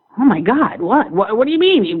thinking, oh my God, what do you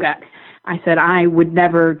mean you've got? I said, I'm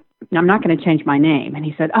not going to change my name. And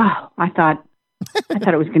he said, oh, I thought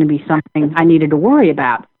it was going to be something I needed to worry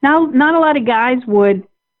about. Now, not a lot of guys would.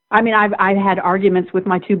 I mean, I've had arguments with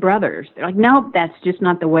my two brothers. They're like, nope, that's just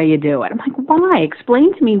not the way you do it. I'm like, why?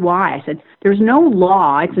 Explain to me why. I said, there's no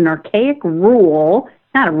law. It's an archaic rule.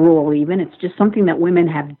 Not a rule even. It's just something that women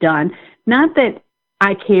have done. Not that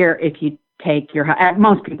I care if you take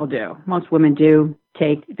most people do. Most women do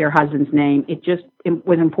take their husband's name. It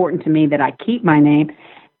was important to me that I keep my name.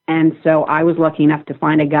 And so I was lucky enough to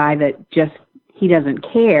find a guy that he doesn't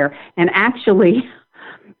care. And actually,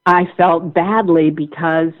 I felt badly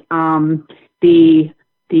because the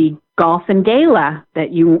golf and gala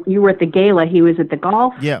that you were at the gala, he was at the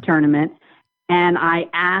golf tournament, and I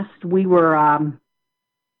asked. We were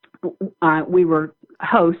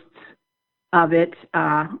hosts of it.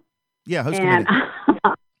 Host and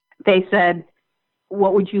they said,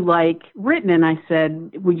 "What would you like written?" And I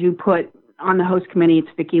said, "Would you put on the host committee? It's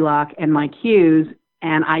Vikki Locke and Mike Hughes."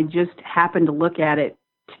 And I just happened to look at it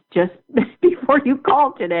just before you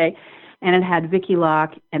called today, and it had Vikki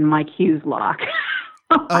Locke and Mike Hughes Locke.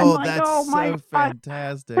 Oh, like, that's so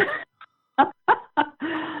fantastic. I'm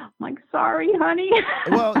like, sorry, honey.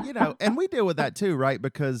 Well, and we deal with that too, right?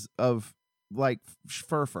 Because of like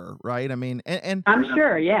fur, right? I mean, and I'm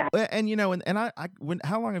sure, yeah. And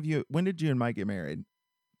when did you and Mike get married?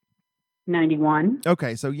 91.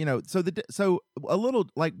 Okay, so so a little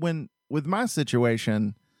like with my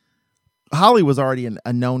situation, Holly was already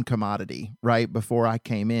a known commodity, right, before I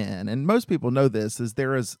came in. And most people know this, is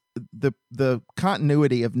there is the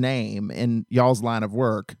continuity of name in y'all's line of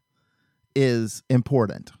work is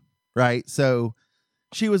important, right? So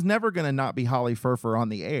she was never going to not be Holly Furfur on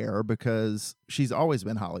the air because she's always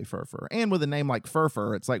been Holly Furfur. And with a name like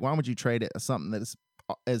Furfur, it's like, why would you trade it something that is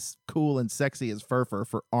as cool and sexy as Furfur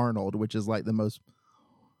for Arnold, which is like the most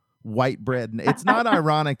white bread. It's not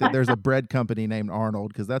ironic that there's a bread company named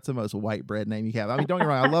Arnold, because that's the most white bread name you have. I mean, don't get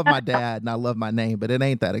me wrong, I love my dad and I love my name, but it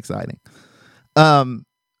ain't that exciting.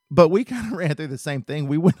 But we kind of ran through the same thing.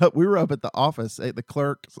 We were up at the office, at the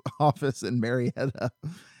clerk's office in Marietta,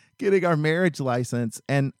 getting our marriage license,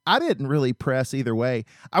 and I didn't really press either way.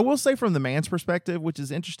 I will say, from the man's perspective, which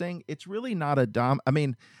is interesting, it's really not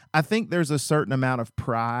I think there's a certain amount of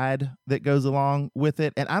pride that goes along with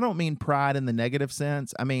it. And I don't mean pride in the negative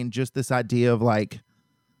sense. I mean, just this idea of like,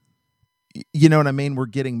 you know what I mean? We're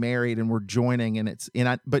getting married and we're joining,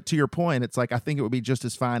 but to your point, it's like, I think it would be just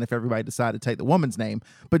as fine if everybody decided to take the woman's name,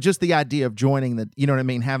 but just the idea of joining you know what I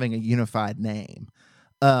mean? Having a unified name.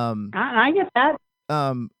 I get that.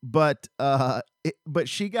 But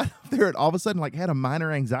she got up there and all of a sudden like had a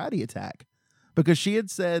minor anxiety attack, because she had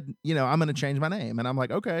said, I'm going to change my name. And I'm like,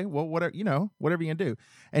 okay, well, whatever you can do.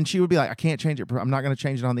 And she would be like, I can't change it. I'm not going to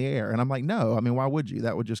change it on the air. And I'm like, no, I mean, why would you?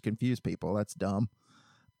 That would just confuse people. That's dumb.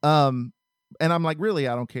 And I'm like, really,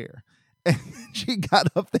 I don't care. And she got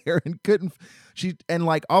up there and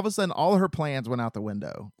like all of a sudden all of her plans went out the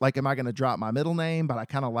window. Like, am I going to drop my middle name? But I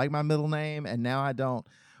kind of like my middle name. And now I don't.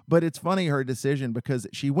 But it's funny, her decision, because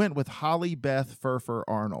she went with Holly Beth Furfur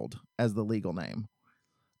Arnold as the legal name.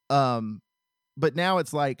 But now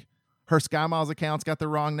it's like her Sky Miles account's got the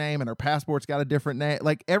wrong name and her passport's got a different name.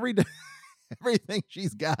 Like everything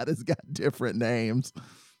she's got has got different names.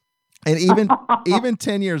 And even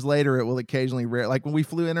 10 years later, it will occasionally like when we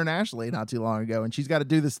flew internationally not too long ago, and she's got to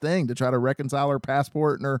do this thing to try to reconcile her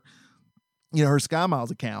passport and her Sky Miles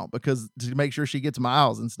account, because to make sure she gets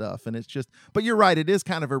miles and stuff. And it's just, but you're right. It is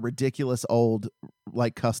kind of a ridiculous old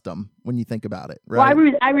like custom when you think about it. Right.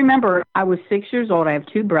 Well, I remember I was 6 years old. I have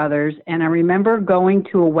two brothers, and I remember going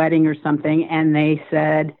to a wedding or something, and they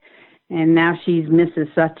said, and now she's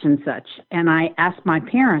Mrs. Such and Such. And I asked my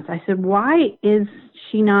parents, I said, why is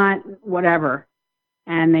she not whatever?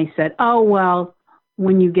 And they said, oh, well,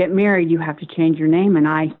 when you get married, you have to change your name. And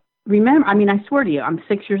I remember, I swear to you, I'm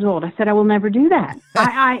 6 years old. I said, I will never do that.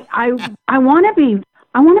 I want to be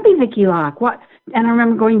Vikki Locke. What? And I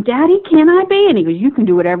remember going, Daddy, can I be? And he goes, you can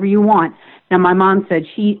do whatever you want. Now, my mom said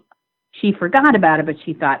she forgot about it, but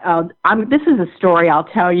she thought, oh, this is a story I'll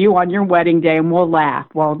tell you on your wedding day, and we'll laugh.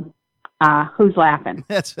 Well, who's laughing?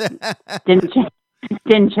 Didn't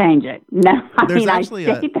change it. No, I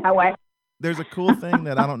stayed that way. There's a cool thing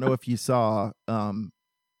that I don't know if you saw, or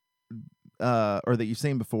that you've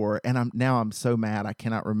seen before, and I'm so mad I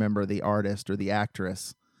cannot remember the artist or the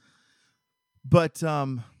actress. But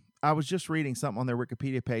I was just reading something on their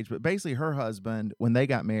Wikipedia page, but basically her husband, when they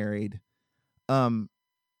got married,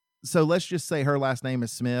 so let's just say her last name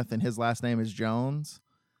is Smith and his last name is Jones.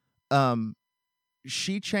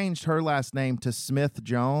 She changed her last name to Smith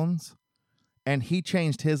Jones, and he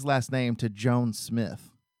changed his last name to Jones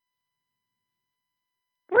Smith.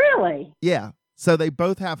 Really? Yeah. So they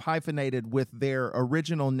both have hyphenated with their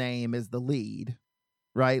original name as the lead,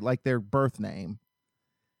 right? Like their birth name,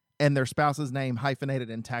 and their spouse's name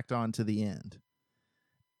hyphenated and tacked on to the end.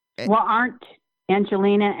 Well, aren't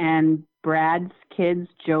Angelina and Brad's kids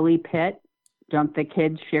Jolie Pitt? Don't the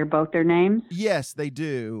kids share both their names? Yes, they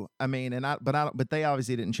do. I mean, but they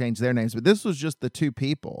obviously didn't change their names. But this was just the two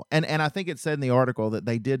people, and I think it said in the article that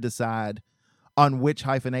they did decide on which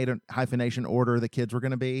hyphenation order the kids were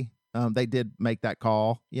going to be. They did make that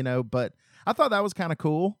call, but I thought that was kind of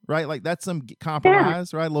cool, right? Like that's some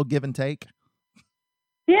compromise, right? A little give and take.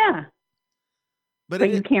 Yeah. But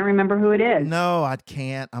you can't remember who it is. No, I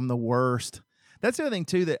can't. I'm the worst. That's the other thing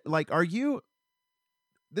too, that like,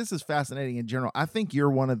 this is fascinating in general. I think you're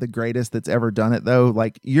one of the greatest that's ever done it though.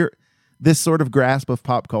 Like you're this sort of grasp of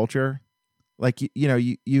pop culture. Like,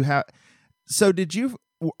 you have, so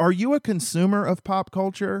are you a consumer of pop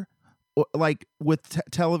culture? Like with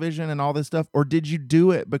television and all this stuff, or did you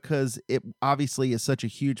do it because it obviously is such a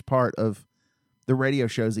huge part of the radio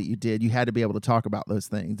shows that you did? You had to be able to talk about those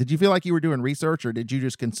things. Did you feel like you were doing research, or did you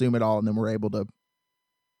just consume it all and then were able to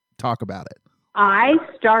talk about it? I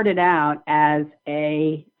started out as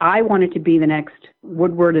I wanted to be the next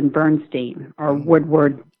Woodward and Bernstein, or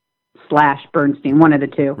Woodward/Bernstein, one of the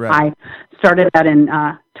two. Right. I started out in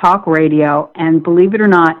talk radio, and believe it or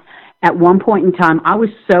not, at one point in time, I was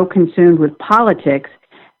so consumed with politics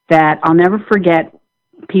that I'll never forget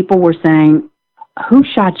people were saying, "Who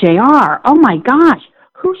shot JR? Oh my gosh,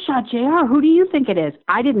 who shot JR? Who do you think it is?"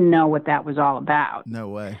 I didn't know what that was all about. No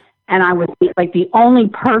way. And I was like the only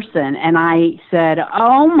person, and I said,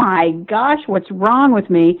 "Oh my gosh, what's wrong with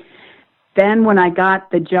me?" Then when I got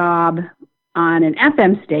the job on an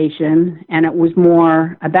FM station, and it was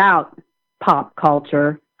more about pop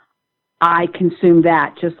culture, I consumed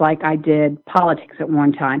that just like I did politics at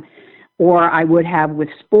one time, or I would have with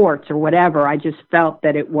sports or whatever. I just felt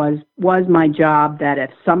that it was my job, that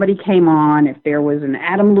if somebody came on, if there was an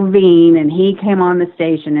Adam Levine and he came on the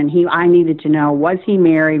station and I needed to know, was he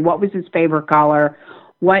married? What was his favorite color?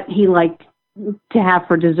 What he liked to have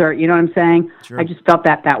for dessert? You know what I'm saying? Sure. I just felt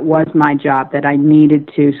that was my job, that I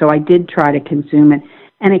needed to. So I did try to consume it.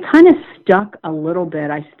 And it kind of stuck a little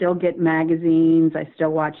bit. I still get magazines. I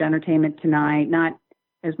still watch Entertainment Tonight, not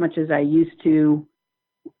as much as I used to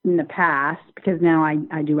in the past, because now I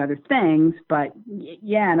do other things. But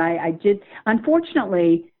yeah, and I did.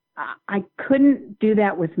 Unfortunately, I couldn't do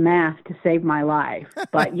that with math to save my life.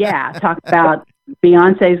 But yeah, talk about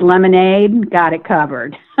Beyonce's Lemonade, got it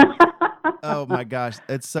covered. Oh my gosh.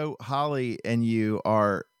 It's so, Holly and you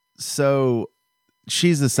are so,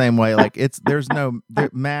 she's the same way. Like there's no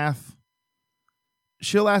math.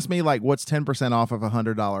 She'll ask me like, what's 10% off of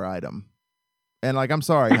 $100 item? And like, I'm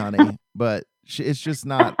sorry, honey, but it's just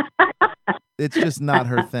not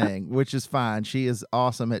her thing, which is fine. She is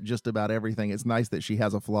awesome at just about everything. It's nice that she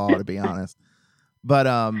has a flaw, to be honest. But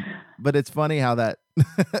it's funny how that,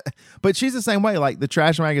 but she's the same way, like the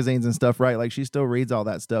trash magazines and stuff, right? Like she still reads all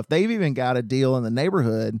that stuff. They've even got a deal in the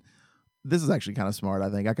neighborhood. This is actually kind of smart. I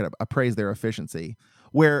think I praise their efficiency,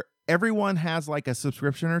 where everyone has like a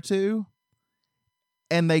subscription or two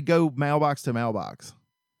and they go mailbox to mailbox.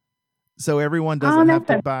 So everyone doesn't have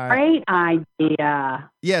to buy. Great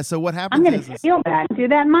idea. Yeah. So what happens? I'm going to steal that and do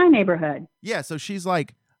that in my neighborhood. Yeah. So she's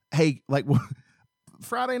like, hey, like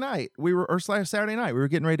Friday night or Saturday night, we were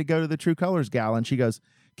getting ready to go to the True Colors Gala, and she goes,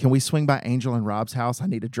 "Can we swing by Angel and Rob's house? I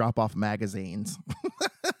need to drop off magazines."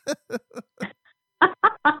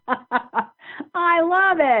 I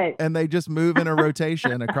love it. And they just move in a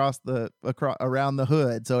rotation around the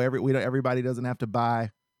hood, so everybody doesn't have to buy,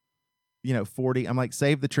 40. I'm like,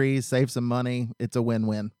 save the trees, save some money. It's a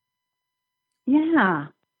win-win. Yeah,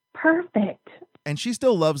 perfect. And she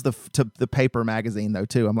still loves the paper magazine though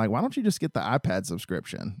too. I'm like, why don't you just get the iPad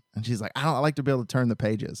subscription? And she's like, I like to be able to turn the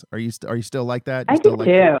pages. Are you still like that? I do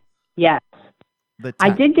too. Yes. I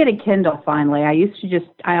did get a Kindle finally. I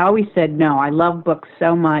always said no. I love books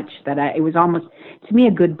so much that it was almost, to me,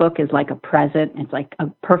 a good book is like a present. It's like a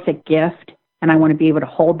perfect gift, and I want to be able to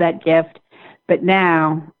hold that gift. But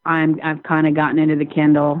now I've kind of gotten into the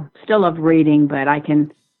Kindle. Still love reading, but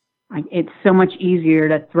it's so much easier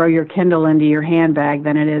to throw your Kindle into your handbag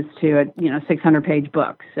than it is to a 600-page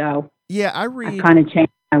book. So yeah, I've kind of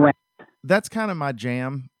changed my way. That's kind of my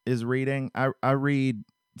jam, is reading. I read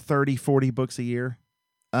 30, 40 books a year.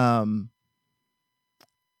 What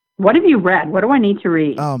have you read? What do I need to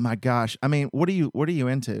read? Oh my gosh. I mean, what are you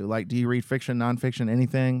into? Like, do you read fiction, nonfiction,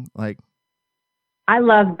 anything? Like, I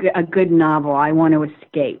love a good novel. I want to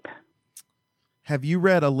escape. Have you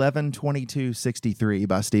read 11/22/63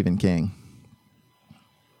 by Stephen King?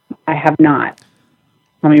 I have not.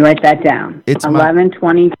 Let me write that down. It's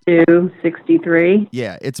 11/22/63.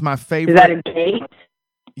 Yeah, it's my favorite. Is that a date?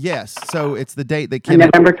 Yes. So it's the date that Kennedy.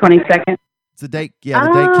 November 22nd. It's the date. Yeah,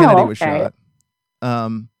 the date Kennedy was okay.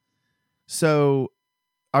 shot. So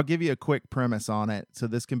I'll give you a quick premise on it. So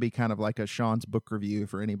this can be kind of like a Sean's book review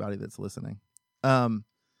for anybody that's listening.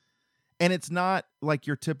 And it's not like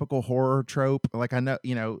your typical horror trope. Like, I know,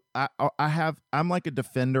 I'm like a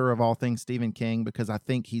defender of all things Stephen King because I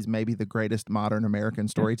think he's maybe the greatest modern American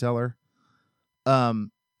storyteller.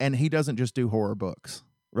 And he doesn't just do horror books,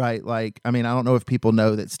 right? Like, I mean, I don't know if people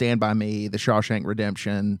know that Stand By Me, The Shawshank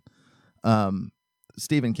Redemption,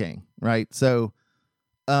 Stephen King, right? So,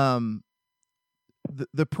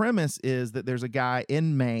 the premise is that there's a guy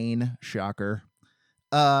in Maine, shocker,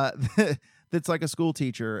 that's like a school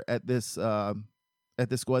teacher at this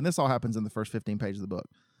school, and this all happens in the first 15 pages of the book.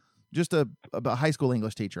 Just a high school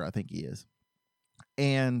English teacher, I think he is,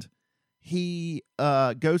 and he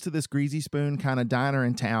goes to this Greasy Spoon kind of diner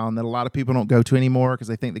in town that a lot of people don't go to anymore because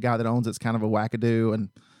they think the guy that owns it's kind of a wackadoo, and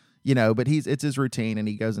but it's his routine, and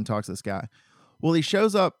he goes and talks to this guy. Well, he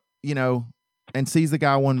shows up, and sees the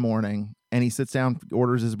guy one morning, and he sits down,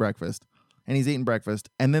 orders his breakfast, and he's eating breakfast,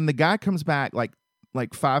 and then the guy comes back like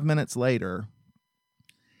 5 minutes later,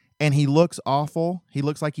 and he looks awful. He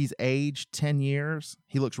looks like he's aged 10 years.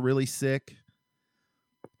 He looks really sick,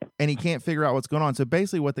 and he can't figure out what's going on. So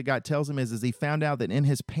basically what the guy tells him is he found out that in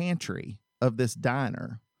his pantry of this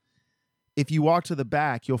diner, if you walk to the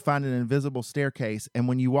back, you'll find an invisible staircase, and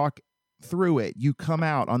when you walk through it, you come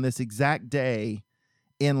out on this exact day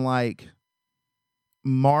in like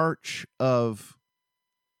March of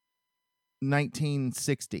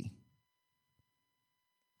 1960.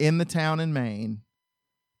 In the town in Maine,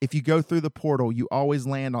 if you go through the portal, you always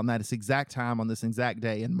land on that exact time on this exact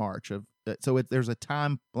day in March of. So there's a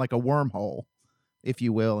time, like a wormhole, if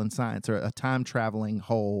you will, in science, or a time traveling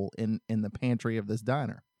hole in the pantry of this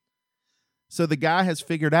diner. So the guy has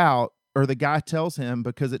figured out, or the guy tells him,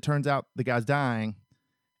 because it turns out the guy's dying,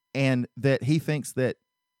 and that he thinks that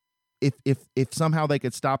if somehow they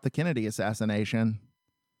could stop the Kennedy assassination,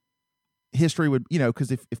 history would,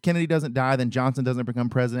 because if Kennedy doesn't die, then Johnson doesn't become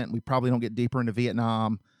president, and we probably don't get deeper into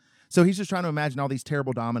Vietnam. So he's just trying to imagine all these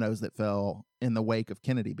terrible dominoes that fell in the wake of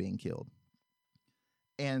Kennedy being killed.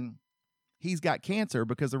 And he's got cancer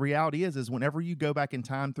because the reality is whenever you go back in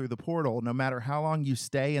time through the portal, no matter how long you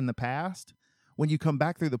stay in the past, when you come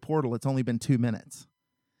back through the portal, it's only been 2 minutes.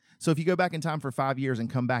 So if you go back in time for 5 years and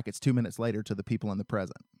come back, it's 2 minutes later to the people in the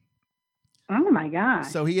present. Oh my God.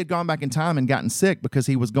 So he had gone back in time and gotten sick because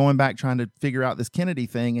he was going back trying to figure out this Kennedy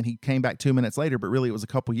thing, and he came back 2 minutes later, but really it was a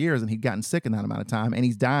couple years, and he'd gotten sick in that amount of time, and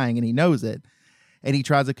he's dying, and he knows it. And he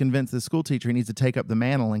tries to convince the school teacher he needs to take up the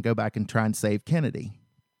mantle and go back and try and save Kennedy.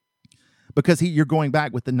 Because you're going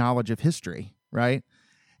back with the knowledge of history, right?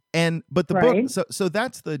 But the right. book, so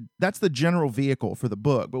that's the general vehicle for the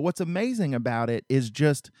book. But what's amazing about it is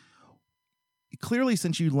just clearly,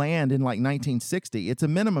 since you land in like 1960, it's a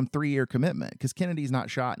minimum 3-year commitment because Kennedy's not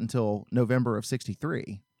shot until November of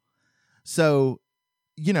 63. So,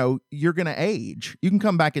 you're going to age. You can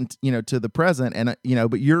come back and, to the present and,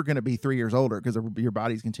 but you're going to be 3 years older because your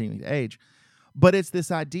body's continuing to age. But it's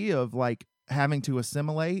this idea of like having to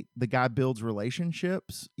assimilate. The guy builds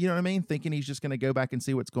relationships, you know what I mean? Thinking he's just going to go back and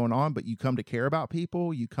see what's going on, but you come to care about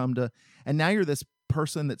people. And now you're this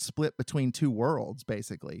person that's split between two worlds,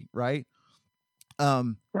 basically, right?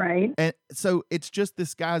 Right. And so it's just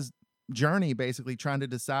this guy's journey, basically trying to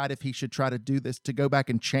decide if he should try to do this to go back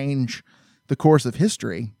and change the course of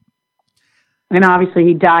history. And obviously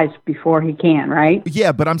he dies before he can, right?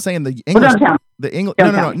 Yeah, but I'm saying the English,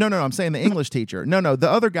 Well, no, I'm saying the English teacher. No, the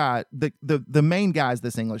other guy, the main guy is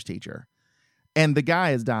this English teacher, and the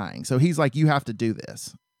guy is dying. So he's like, you have to do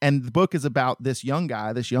this. And the book is about this young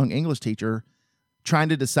guy, this young English teacher, trying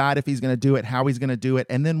to decide if he's going to do it, how he's going to do it,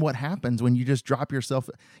 and then what happens when you just drop yourself,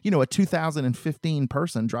 a 2015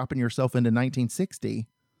 person dropping yourself into 1960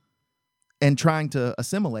 and trying to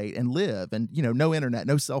assimilate and live, and no internet,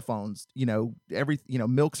 no cell phones,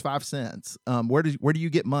 milk's 5 cents. Where do you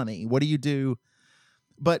get money? What do you do?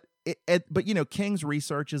 But King's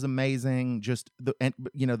research is amazing. Just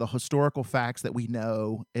the historical facts that we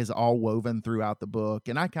know is all woven throughout the book,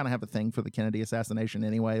 and I kind of have a thing for the Kennedy assassination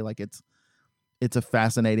anyway. Like it's a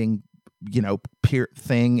fascinating,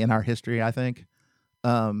 thing in our history, I think.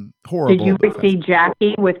 Horrible. Did you see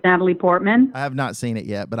Jackie with Natalie Portman? I have not seen it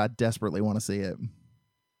yet, but I desperately want to see it.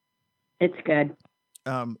 It's good.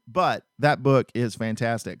 But that book is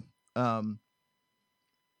fantastic.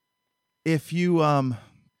 If you,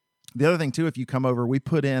 the other thing too, if you come over, we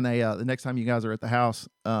put in the next time you guys are at the house,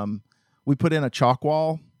 we put in a chalk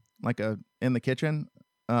wall, in the kitchen.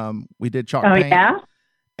 We did chalk paint. Yeah?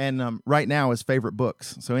 And right now is favorite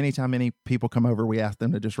books. So anytime any people come over, we ask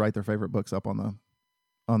them to just write their favorite books up on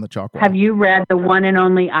the chalk wall. Have you read The One and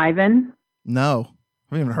Only Ivan? No,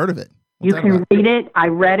 I haven't even heard of it. You can read it. I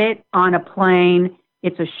read it on a plane.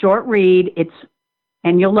 It's a short read.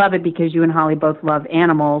 And you'll love it because you and Holly both love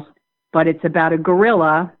animals. but it's about a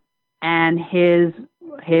gorilla and his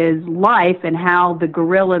life and how the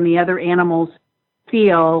gorilla and the other animals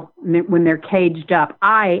feel when they're caged up.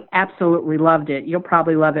 I absolutely loved it. You'll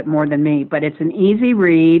probably love it more than me, but it's an easy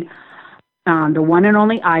read. The one and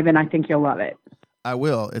only Ivan. I think you'll love it. I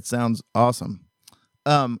will. It sounds awesome.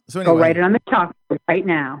 So anyway, go write it on the chalkboard right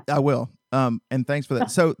now. I will. And thanks for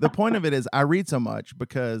that. So the point of it is I read so much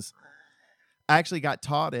because I actually got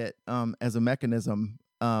taught it as a mechanism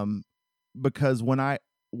because when I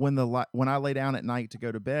lay down at night to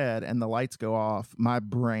go to bed and the lights go off, my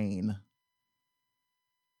brain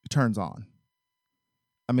turns on.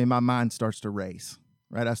 I mean, my mind starts to race,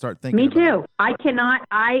 right? I start thinking. Me too. I cannot.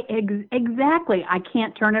 Exactly. I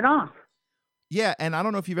can't turn it off. Yeah, and I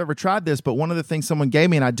don't know if you've ever tried this, but one of the things someone gave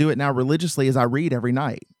me, and I do it now religiously, is I read every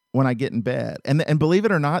night when I get in bed. And believe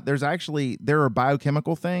it or not, there are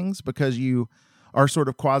biochemical things because you are sort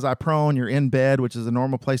of quasi-prone, you're in bed, which is a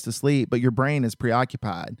normal place to sleep, but your brain is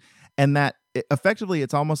preoccupied. And that effectively,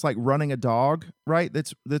 it's almost like running a dog, right?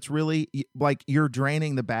 That's really like you're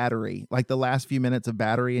draining the battery, like the last few minutes of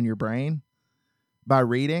battery in your brain by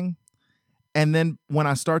reading. And then when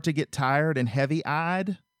I start to get tired and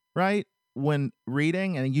heavy-eyed, right? When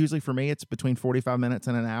reading, and usually for me, it's between 45 minutes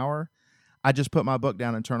and an hour, I just put my book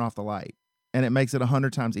down and turn off the light. And it makes it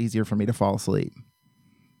 100 times easier for me to fall asleep.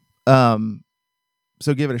 So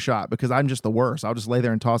give it a shot because I'm just the worst. I'll just lay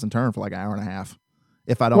there and toss and turn for like an hour and a half.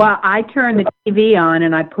 If I don't. Well, I turn the TV on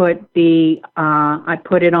and I put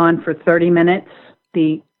it on for 30 minutes.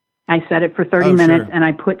 I set it for 30 minutes sure. And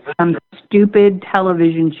I put some stupid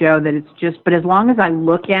television show that it's just, but as long as I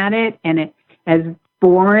look at it and it as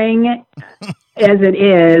boring as it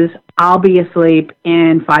is, I'll be asleep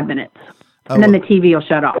in 5 minutes. And then the TV will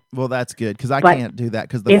shut off. Well, that's good because I can't do that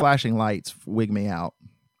because the flashing lights wig me out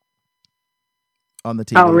on the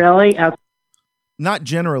TV. Oh, really? Okay. Not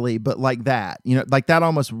generally, but like that, like that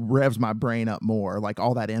almost revs my brain up more, like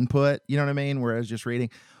all that input, you know what I mean? Whereas just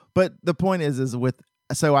reading. But the point is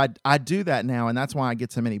so I do that now, and that's why I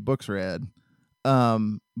get so many books read.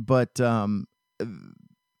 But the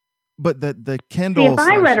Kindle. See, if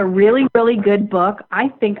I read a really, really good book, I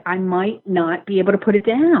think I might not be able to put it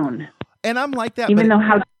down. And I'm like that, even though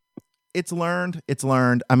it's learned.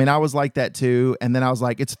 I mean, I was like that too, and then I was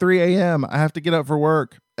like, it's 3 a.m. I have to get up for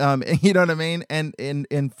work. You know what I mean? And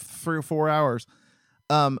in 3 or 4 hours.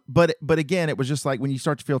 But again, it was just like when you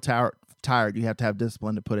start to feel tired, you have to have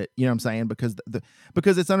discipline to put it. You know what I'm saying? Because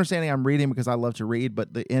it's understanding I'm reading because I love to read,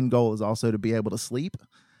 but the end goal is also to be able to sleep.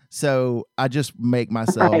 So I just make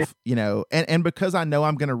myself, and because I know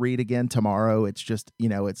I'm going to read again tomorrow, it's just,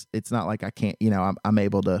 it's not like I can't, I'm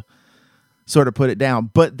able to sort of put it down.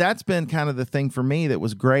 But that's been kind of the thing for me that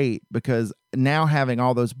was great because now having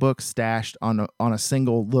all those books stashed on a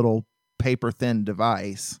single little paper thin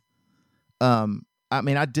device. I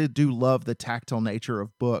mean, I do love the tactile nature of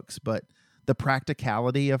books, but the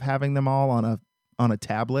practicality of having them all on a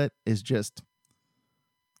tablet is just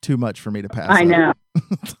too much for me to pass. I know.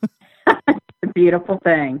 It's a beautiful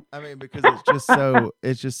thing. I mean, because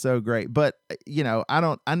it's just so great. But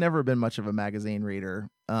I never been much of a magazine reader.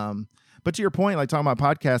 But to your point, like talking about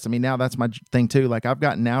podcasts, I mean, now that's my thing too. Like I've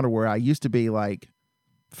gotten now to where I used to be like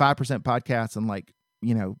 5% podcasts and like,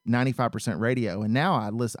 95% radio. And now I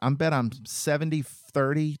bet I'm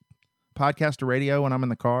 70-30 podcast to radio when I'm in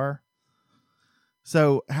the car.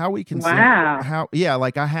 So how we can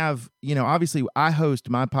like I have, obviously I host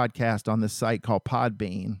my podcast on this site called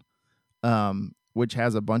Podbean, which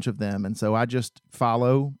has a bunch of them. And so I just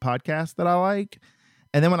follow podcasts that I like.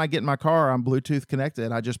 And then when I get in my car, I'm Bluetooth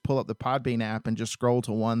connected. I just pull up the Podbean app and just scroll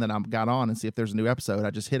to one that I've got on and see if there's a new episode. I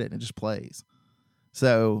just hit it and it just plays.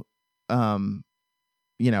 So, I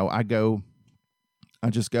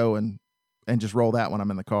just go and just roll that when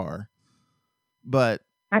I'm in the car. But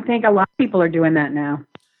I think a lot of people are doing that now.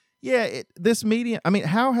 Yeah, this medium, I mean,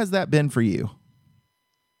 how has that been for you?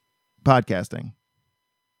 Podcasting.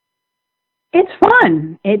 It's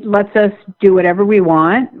fun. It lets us do whatever we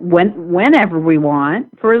want, whenever we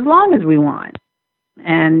want, for as long as we want.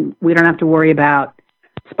 And we don't have to worry about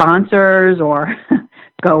sponsors or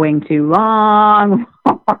going too long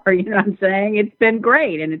or, you know what I'm saying? It's been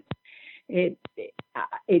great. And it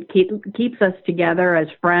keeps us together as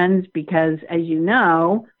friends because, as you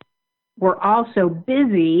know, we're all so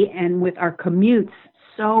busy, and with our commutes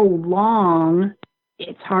so long,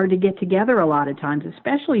 it's hard to get together a lot of times,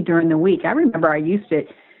 especially during the week. I remember it used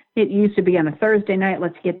to be on a Thursday night,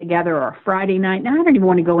 let's get together, or a Friday night. Now I don't even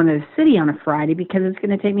want to go into the city on a Friday because it's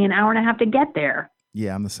going to take me an hour and a half to get there.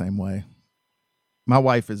 Yeah, I'm the same way. My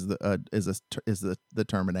wife is the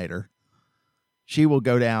Terminator. She will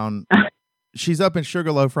go down she's up in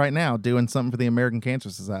Sugarloaf right now doing something for the American Cancer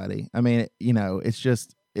Society. I mean,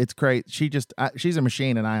 it's great. She's a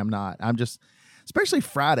machine and I am not. I'm just, especially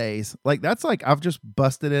Fridays. Like that's like, I've just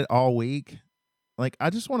busted it all week. Like I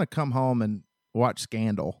just want to come home and watch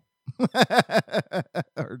Scandal.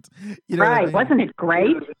 Or, right. I mean? Wasn't it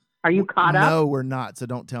great? Are you caught up? No, we're not. So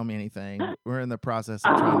don't tell me anything. We're in the process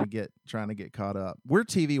of trying to get caught up. We're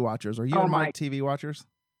TV watchers. Are you and Mike TV watchers?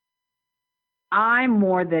 I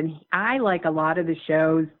like a lot of the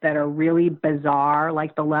shows that are really bizarre,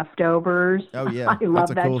 like The Leftovers. Oh yeah, I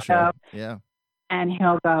love that cool show. Yeah. And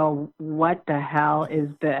he'll go, "What the hell is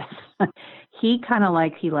this?" He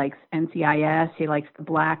likes NCIS, he likes The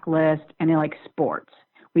Blacklist, and he likes sports.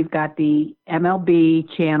 We've got the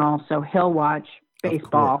MLB channel, so he'll watch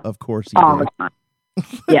baseball. Of course, all the time.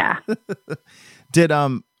 Yeah.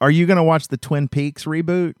 Are you going to watch the Twin Peaks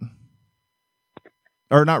reboot?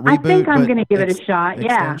 Or not reboot? I think I'm going to give it a shot.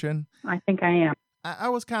 Extension? Yeah, I think I am. I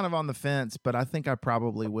was kind of on the fence, but I think I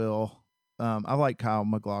probably will. I like Kyle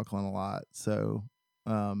MacLachlan a lot, so,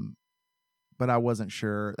 but I wasn't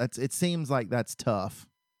sure. It seems like that's tough.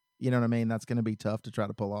 You know what I mean? That's going to be tough to try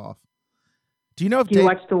to pull off. Do you know if you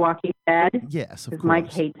watch The Walking Dead? Yes, of course.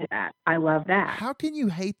 Mike hates that. I love that. How can you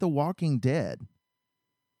hate The Walking Dead?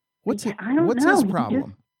 What's his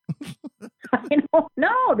problem? I don't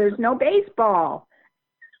know. There's no baseball.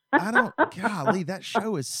 Golly, that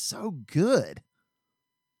show is so good.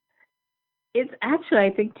 It's actually, I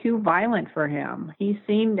think, too violent for him. He's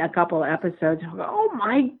seen a couple of episodes. Oh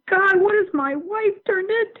my God, what has my wife turned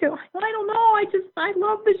into? I don't know. I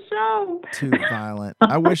love the show. Too violent.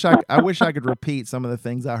 I wish I could repeat some of the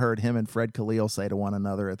things I heard him and Fred Khalil say to one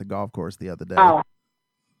another at the golf course the other day. Oh,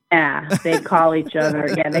 yeah. They call each other.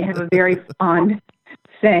 Yeah, they have a very fond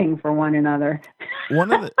saying for one another.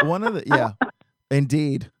 One of the yeah,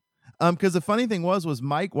 indeed. Because the funny thing was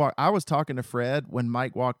Mike I was talking to Fred when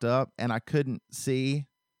Mike walked up and I couldn't see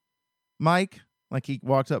Mike, like he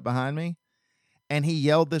walked up behind me and he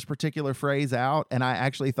yelled this particular phrase out and I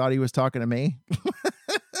actually thought he was talking to me.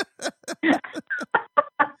 You're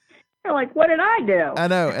like, what did I do? I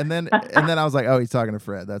know. And then I was like, oh, he's talking to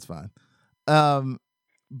Fred. That's fine. But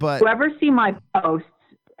whoever see my posts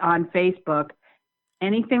on Facebook,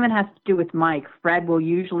 anything that has to do with Mike, Fred will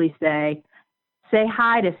usually say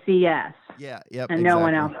hi to CS. Yeah, yep. And no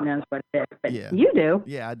one else knows what it is, but you do.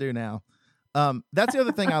 Yeah, I do now. That's the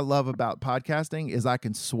other thing I love about podcasting is I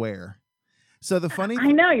can swear. So the funny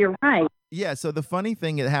I know, you're right. Yeah, so the funny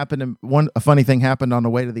thing a funny thing happened on the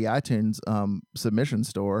way to the iTunes submission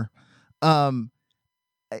store. And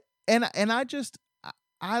I just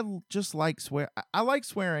like I like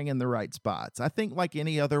swearing in the right spots. I think like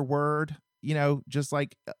any other word, just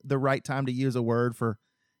like the right time to use a word for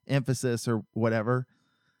emphasis or whatever.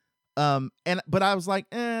 But I was like,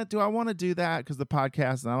 do I want to do that? Because the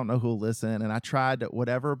podcast, and I don't know who'll listen. And I tried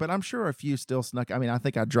whatever, but I'm sure a few still snuck. I mean, I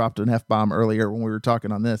think I dropped an F-bomb earlier when we were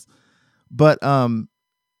talking on this, but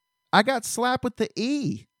I got slapped with the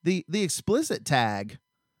E, the explicit tag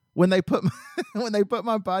when they put my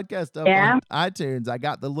podcast up on iTunes. I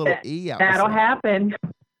got the little E out. That'll happen.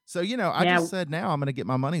 So, I just said now I'm going to get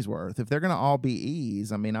my money's worth. If they're going to all be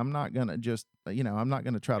E's, I mean, I'm not going to just, I'm not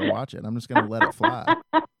going to try to watch it. I'm just going to let it fly.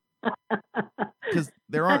 Because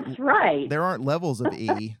there aren't levels of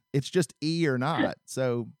E. It's just E or not.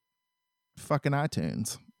 So, fucking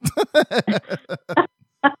iTunes.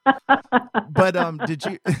 But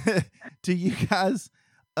do you guys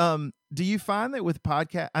do you find that with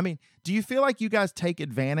podcast, I mean, do you feel like you guys take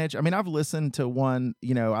advantage? I mean, I've listened to one,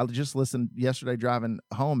 I just listened yesterday driving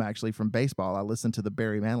home actually from baseball. I listened to the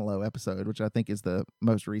Barry Manilow episode, which I think is the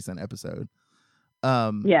most recent episode.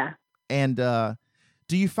 Yeah. And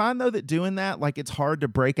do you find though that doing that, like it's hard to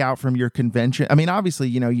break out from your convention? I mean, obviously,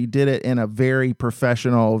 you did it in a very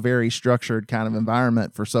professional, very structured kind of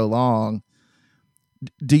environment for so long.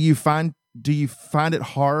 Do you find it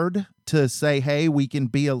hard to say, hey, we can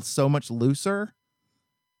be so much looser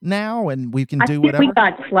now and we can do whatever? We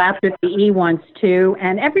got slapped with the E once too.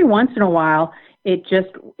 And every once in a while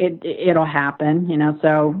it'll happen,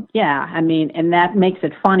 so yeah, I mean, and that makes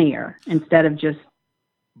it funnier instead of just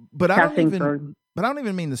But I don't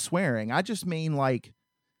even mean the swearing. I just mean like,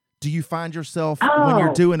 do you find yourself when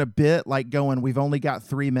you're doing a bit like going, we've only got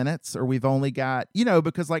 3 minutes or we've only got,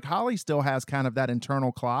 because like Holly still has kind of that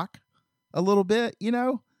internal clock a little bit,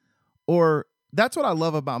 or that's what I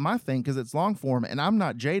love about my thing. Cause it's long form and I'm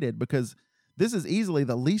not jaded because this is easily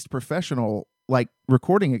the least professional like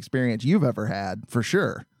recording experience you've ever had for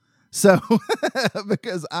sure. So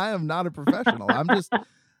because I am not a professional, I'm just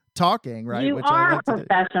talking, right? You are a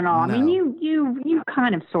professional. I mean, you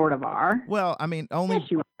kind of sort of are. Well, I mean,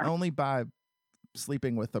 only by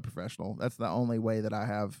sleeping with a professional. That's the only way that I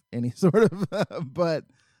have any sort of, but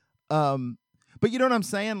you know what I'm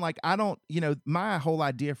saying? Like, I don't, my whole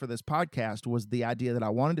idea for this podcast was the idea that I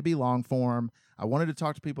wanted to be long form. I wanted to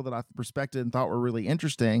talk to people that I respected and thought were really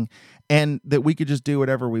interesting, and that we could just do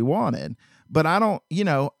whatever we wanted. But I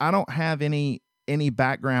don't have any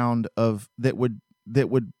background of that would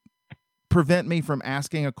prevent me from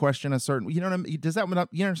asking a question a certain, you know what I mean?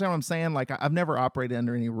 You understand what I'm saying? Like, I've never operated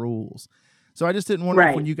under any rules. So I just didn't wonder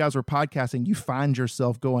if when you guys were podcasting, you find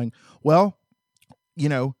yourself going, well,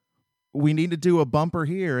 we need to do a bumper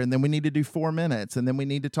here, and then we need to do 4 minutes, and then we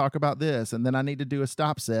need to talk about this, and then I need to do a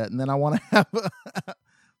stop set, and then I want to have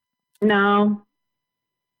No.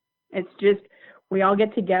 It's just, we all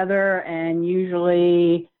get together, and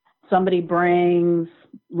usually somebody brings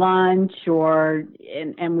lunch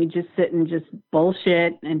and we just sit and just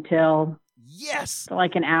bullshit until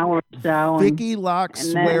like an hour or so. Vikki Locke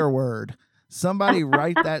swear word. Somebody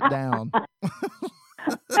write that down.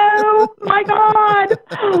 Oh my God,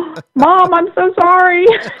 Mom, I'm so sorry.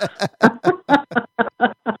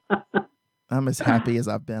 I'm as happy as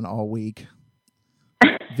I've been all week.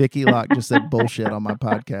 Vikki Locke just said bullshit on my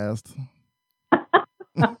podcast.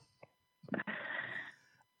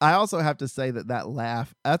 I also have to say that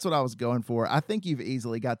laugh, that's what I was going for. I think you've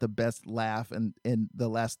easily got the best laugh in the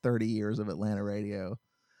last 30 years of Atlanta radio.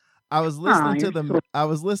 I was listening to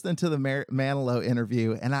the Manilow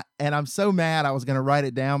interview, and I'm so mad I was going to write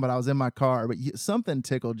it down, but I was in my car, but something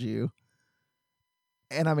tickled you.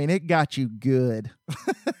 And I mean, it got you good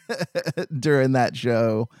during that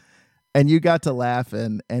show, and you got to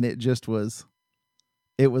laughing, and it was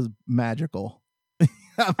magical.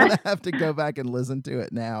 I'm going to have to go back and listen to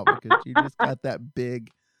it now, because you just got that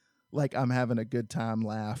big, like, I'm having a good time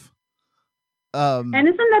laugh. And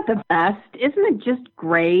isn't that the best? Isn't it just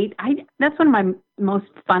great? That's one of my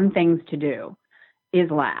most fun things to do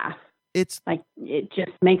is laugh. It's like, it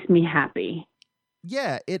just makes me happy.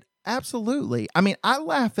 Yeah, it absolutely. I mean, I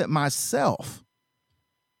laugh at myself,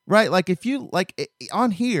 right? Like, if you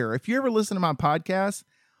on here, if you ever listen to my podcast,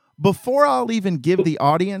 before I'll even give the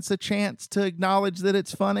audience a chance to acknowledge that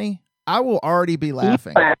it's funny, I will already be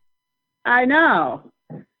laughing. I know.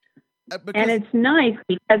 And it's nice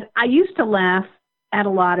because I used to laugh at a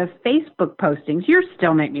lot of Facebook postings. Yours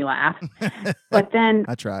still make me laugh. But then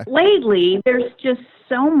I try. Lately, there's just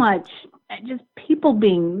so much, just people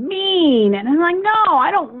being mean. And I'm like, no,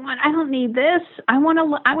 I don't need this. I want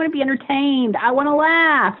to be entertained. I want to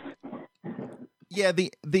laugh. Yeah,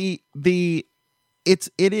 it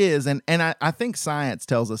is. And I think science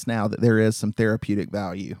tells us now that there is some therapeutic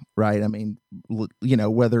value, right? I mean,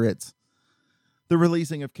 whether it's the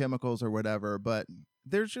releasing of chemicals or whatever, but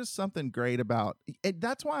there's just something great about it.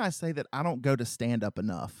 That's why I say that I don't go to stand up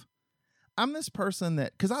enough. I'm this person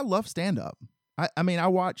because I love stand up. I mean, I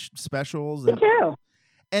watch specials and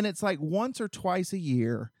it's like once or twice a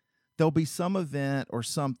year, there'll be some event or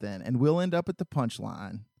something, and we'll end up at the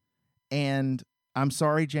Punchline. And I'm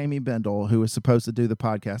sorry, Jamie Bendel, who was supposed to do the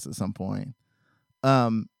podcast at some point.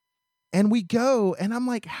 And we go, and I'm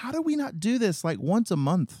like, how do we not do this like once a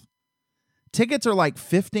month? Tickets are like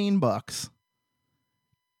 $15.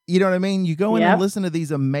 You know what I mean? You go in and listen to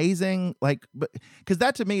these amazing, because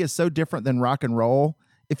that to me is so different than rock and roll.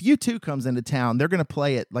 If U2 comes into town, they're going to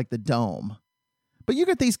play it like the Dome. But you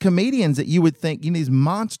get these comedians that you would think, these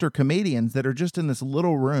monster comedians that are just in this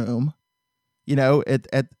little room,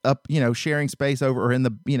 sharing space over, or in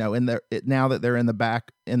the, now that they're in the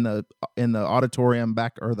back, in the auditorium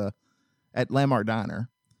back, or at Landmark Diner.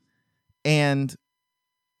 And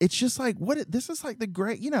it's just like, this is like the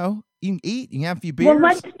great, you can eat, you can have a few beers. Well,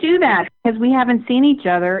 let's do that, because we haven't seen each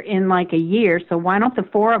other in like a year. So why don't the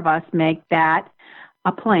four of us make that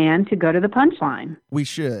a plan to go to the Punchline? We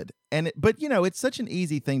should. But it's such an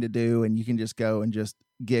easy thing to do, and you can just go and just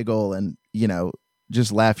giggle and,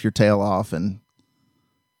 just laugh your tail off, and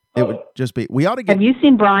it would just be, we ought to get. Have you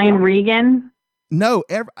seen Brian Regan? No,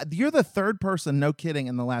 you're the third person, no kidding,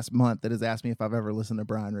 in the last month that has asked me if I've ever listened to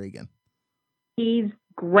Brian Regan. He's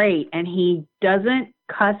great, and he doesn't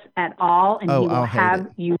cuss at all, and he will have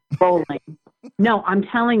you rolling. No, I'm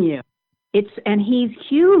telling you, and he's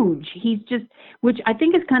huge. He's just, which I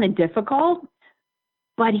think is kind of difficult,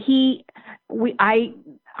 but I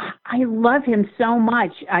love him so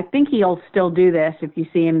much. I think he'll still do this. If you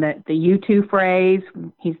see him, the U2 phrase,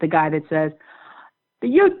 he's the guy that says, the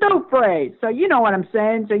you too phrase. So you know what I'm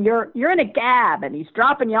saying. So you're in a cab and he's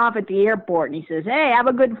dropping you off at the airport and he says, "Hey, have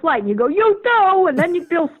a good flight." And you go, "You too," and then you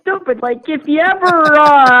feel stupid. Like if you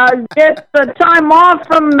ever get the time off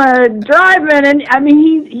from driving, and I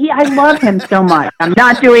mean, I love him so much. I'm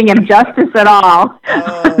not doing him justice at all.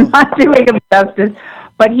 I'm not doing him justice,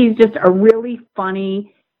 but he's just a really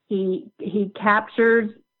funny. He captures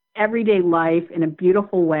everyday life in a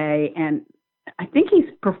beautiful way, and I think he's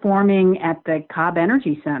performing at the Cobb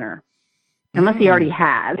Energy Center, unless he already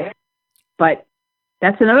has. But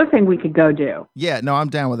that's another thing we could go do. Yeah, no, I'm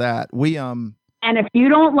down with that. And if you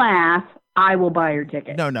don't laugh, I will buy your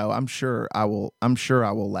ticket. No, I'm sure I will. I'm sure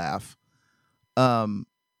I will laugh.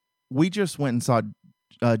 We just went and saw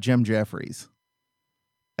Jim Jeffries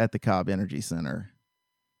at the Cobb Energy Center,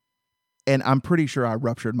 and I'm pretty sure I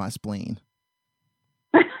ruptured my spleen.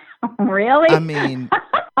 Really? I mean,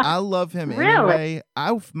 I love him anyway.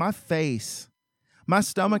 My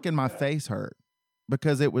stomach and my face hurt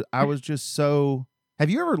because I was just so.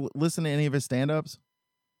 Have you ever listened to any of his stand-ups?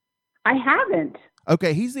 I haven't.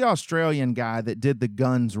 Okay, he's the Australian guy that did the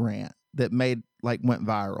guns rant that went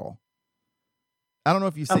viral. I don't know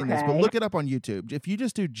if you've seen this, but look it up on YouTube. If you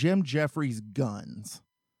just do Jim Jeffries guns,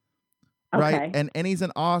 right? And he's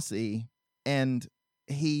an Aussie, and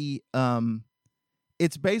he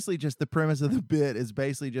it's basically just the premise of the bit is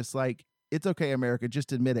basically just like, it's okay, America,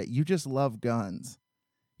 just admit it. You just love guns.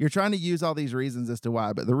 You're trying to use all these reasons as to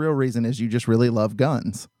why, but the real reason is you just really love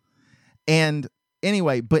guns. And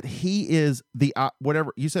anyway, but he is the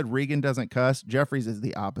whatever you said, Reagan doesn't cuss. Jeffries is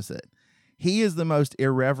the opposite. He is the most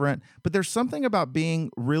irreverent, but there's something about being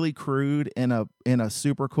really crude in a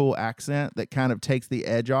super cool accent that kind of takes the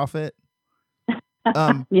edge off it.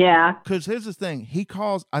 Yeah. Because here's the thing.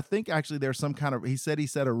 I think actually there's some kind of, he said he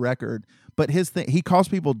set a record, but he calls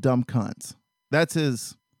people dumb cunts. That's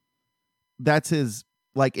his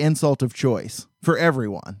like insult of choice for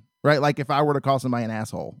everyone, right? Like if I were to call somebody an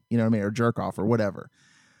asshole, you know what I mean? Or jerk off or whatever.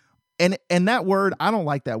 And that word, I don't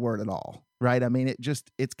like that word at all. Right. I mean, it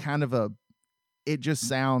just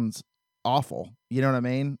sounds awful. You know what I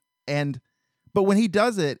mean? But when he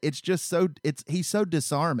does it, it's just he's so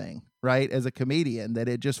disarming, right? As a comedian that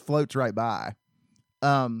it just floats right by.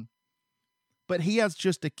 But he has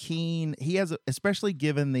just especially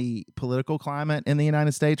given the political climate in the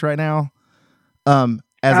United States right now.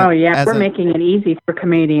 We're making it easy for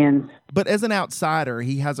comedians. But as an outsider,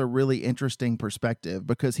 he has a really interesting perspective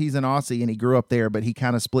because he's an Aussie and he grew up there, but he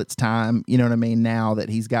kind of splits time, you know what I mean, now that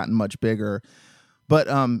he's gotten much bigger. But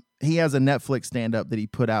he has a Netflix stand-up that he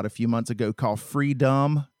put out a few months ago called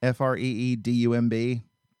Freedom, Freedumb.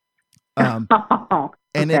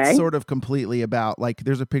 And it's sort of completely about, like,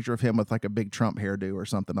 there's a picture of him with like a big Trump hairdo or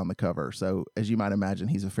something on the cover. So as you might imagine,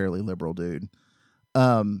 he's a fairly liberal dude.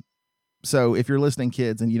 So if you're listening,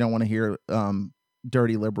 kids, and you don't want to hear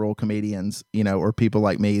dirty liberal comedians, you know, or people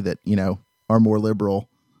like me that, you know, are more liberal,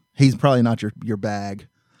 he's probably not your bag.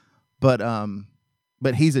 But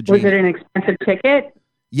he's a genius. Was it an expensive ticket?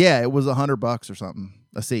 Yeah, it was $100 or something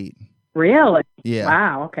a seat. Really? Yeah.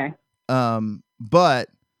 Wow. Okay. But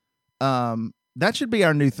that should be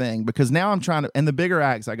our new thing because now I'm trying to, and the bigger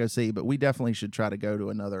acts I go see, but we definitely should try to go to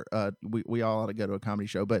another. We all ought to go to a comedy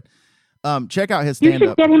show, but check out his stand-up. You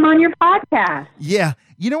should get him on your podcast. Yeah.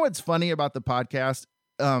 You know what's funny about the podcast?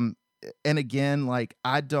 And again, like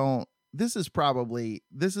this is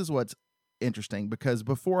what's interesting because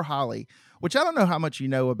before Holly, which I don't know how much you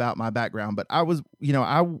know about my background, but I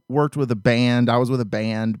worked with a band. I was with a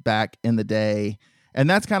band back in the day. And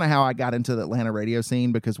that's kind of how I got into the Atlanta radio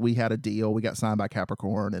scene because we had a deal. We got signed by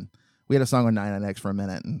Capricorn and we had a song on 99X for a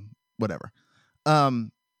minute and whatever. And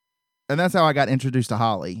that's how I got introduced to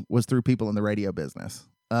Holly was through people in the radio business.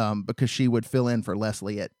 Because she would fill in for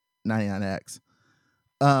Leslie at 99X.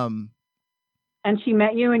 And she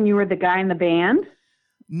met you and you were the guy in the band?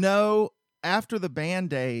 No. After the band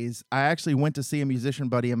days, I actually went to see a musician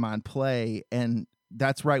buddy of mine play. And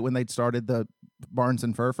that's right when they'd started the Barnes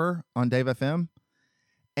and Furfer on Dave FM.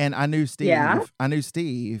 And I knew Steve. Yeah.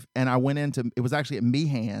 And I went it was actually at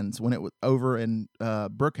Meehan's when it was over in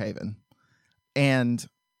Brookhaven. And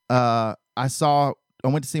I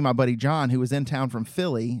went to see my buddy John, who was in town from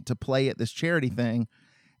Philly to play at this charity thing.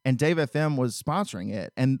 And Dave FM was sponsoring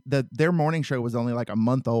it. And their morning show was only like a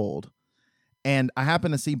month old. And I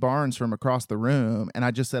happened to see Barnes from across the room. And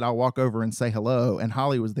I just said, I'll walk over and say hello. And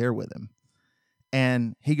Holly was there with him.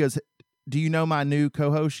 And he goes, do you know my new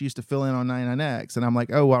co-host? She used to fill in on 99X. And I'm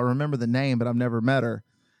like, oh, well, I remember the name, but I've never met her.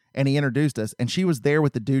 And he introduced us. And she was there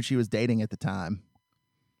with the dude she was dating at the time.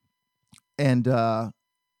 And I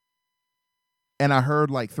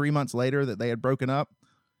heard like 3 months later that they had broken up.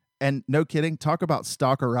 and no kidding, talk about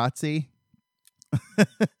stalkerazzi.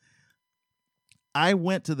 I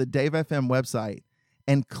went to the Dave FM website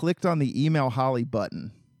and clicked on the email Holly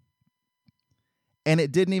button. And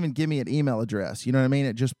it didn't even give me an email address. You know what I mean?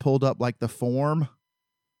 It just pulled up like the form.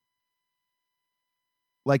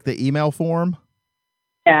 Like the email form.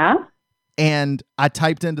 Yeah. And I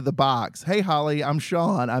typed into the box, "Hey, Holly, I'm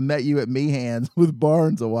Sean. I met you at Meehan's with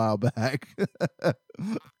Barnes a while back."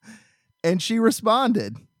 And she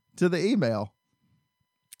responded to the email.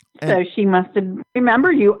 So she must have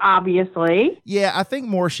remembered you, obviously. Yeah, I think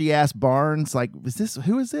more she asked Barnes, like,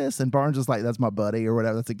 who is this? And Barnes was like, "That's my buddy," or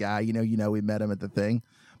whatever. That's a guy, we met him at the thing.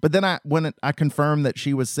 But then when I confirmed that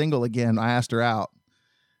she was single again, I asked her out.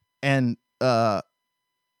 And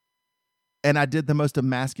I did the most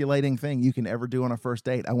emasculating thing you can ever do on a first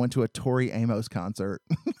date. I went to a Tori Amos concert.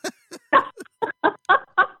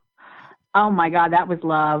 Oh my God, that was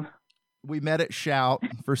love. We met at Shout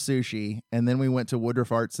for sushi, and then we went to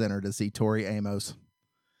Woodruff Arts Center to see Tori Amos.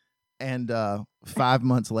 And 5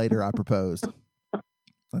 months later, I proposed.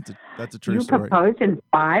 That's a true story. You proposed in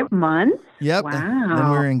 5 months? Yep. Wow. And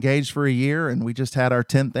then we were engaged for a year, and we just had our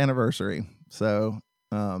 10th anniversary. So,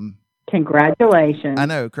 congratulations. I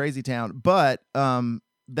know, crazy town. But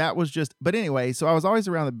that was just, but anyway, so I was always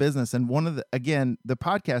around the business. And the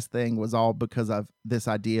podcast thing was all because of this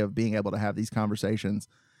idea of being able to have these conversations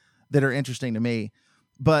that are interesting to me.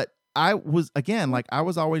 But I was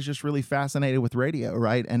always just really fascinated with radio,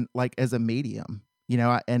 right? And like as a medium,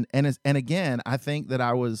 and again, I think that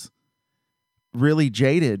I was really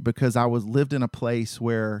jaded because I lived in a place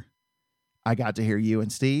where I got to hear you and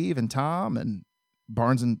Steve and Tom and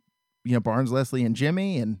Barnes, Leslie and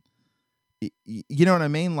Jimmy, and you know what I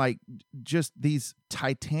mean? Like just these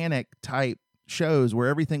Titanic type shows where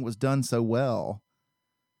everything was done so well.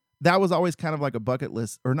 That was always kind of like a bucket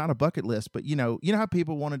list, or not a bucket list, but you know how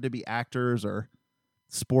people wanted to be actors or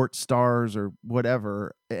sports stars or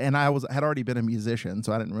whatever. And I had already been a musician,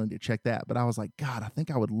 so I didn't really need to check that. But I was like, God, I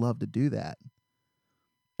think I would love to do that.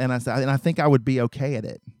 And I said, and I think I would be okay at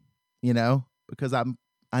it, because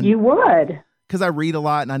you would. Because I read a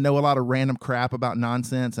lot and I know a lot of random crap about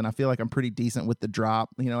nonsense, and I feel like I'm pretty decent with the drop,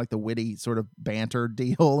 like the witty sort of banter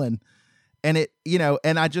deal, and it,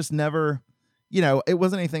 and I just never. It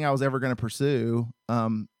wasn't anything I was ever going to pursue.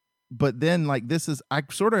 But then like I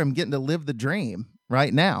sort of am getting to live the dream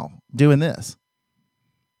right now doing this.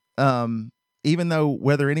 Even though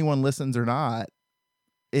whether anyone listens or not,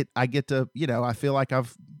 I get to, I feel like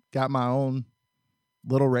I've got my own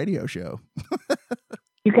little radio show.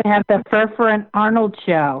 You could have the Furfer and Arnold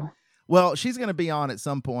show. Well, she's going to be on at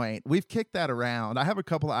some point. We've kicked that around. I have a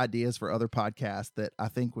couple of ideas for other podcasts that I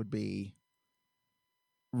think would be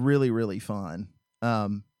really, really fun.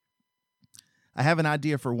 I have an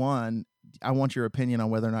idea for one. I want your opinion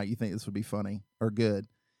on whether or not you think this would be funny or good.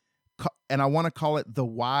 And I want to call it the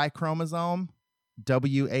Y chromosome,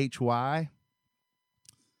 WHY.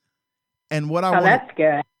 And what that's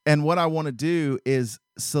good. And what I want to do is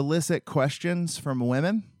solicit questions from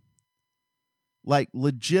women, like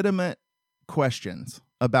legitimate questions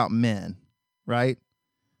about men, right?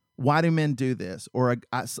 Why do men do this? Or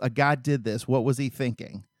a guy did this. What was he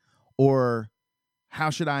thinking? Or how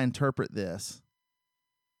should I interpret this?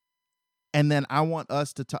 And then I want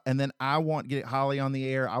us to talk. And then I want to get Holly on the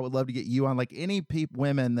air. I would love to get you on, like any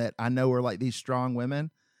women that I know are like these strong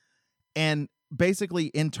women, and basically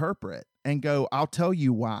interpret and go, I'll tell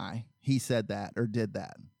you why he said that or did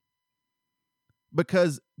that.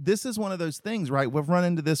 Because this is one of those things, right? We've run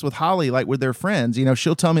into this with Holly, like with their friends.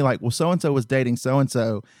 She'll tell me like, well, so-and-so was dating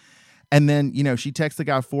so-and-so. And then, she texted the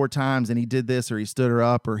guy 4 times and he did this, or he stood her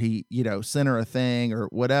up, or he, sent her a thing or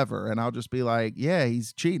whatever. And I'll just be like, yeah,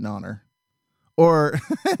 he's cheating on her. Or,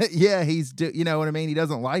 yeah, you know what I mean? He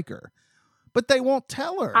doesn't like her. But they won't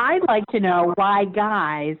tell her. I'd like to know why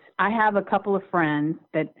guys, I have a couple of friends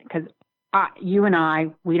that, because you and I,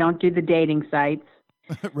 we don't do the dating sites.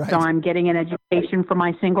 Right. So I'm getting an education from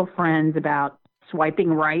my single friends about swiping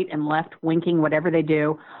right and left, winking, whatever they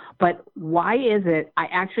do. But why is it I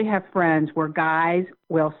actually have friends where guys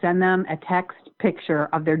will send them a text picture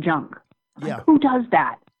of their junk? Yeah. Like, who does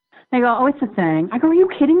that? They go, oh, it's a thing. I go, are you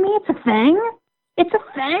kidding me? It's a thing? It's a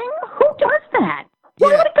thing? Who does that? Why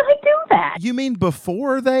would a guy do that? You mean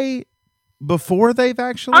before they've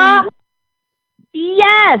actually?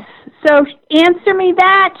 Yes. So answer me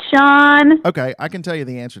that, Sean. Okay, I can tell you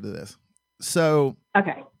the answer to this. So,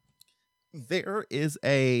 okay. There is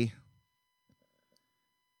I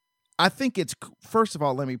think it's, first of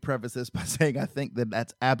all, let me preface this by saying I think that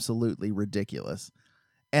that's absolutely ridiculous.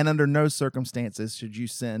 And under no circumstances should you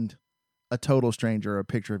send a total stranger a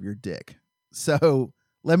picture of your dick. So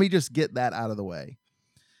Let me just get that out of the way.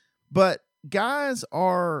 But guys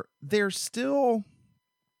they're still,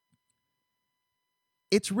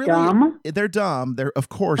 it's really Dumb? They're dumb. Of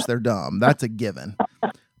course they're dumb. That's a given.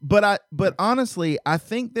 But honestly, I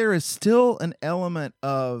think there is still an element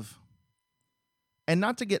of, and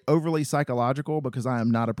not to get overly psychological because I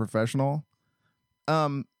am not a professional,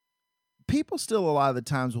 people still a lot of the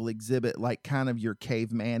times will exhibit like kind of your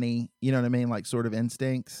caveman-y, you know what I mean? Like sort of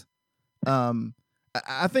instincts.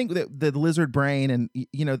 I think that the lizard brain and,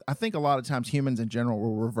 you know, I think a lot of times humans in general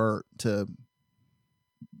will revert to,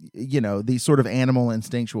 you know, these sort of animal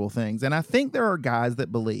instinctual things. And I think there are guys that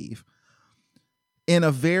believe in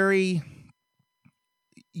a very,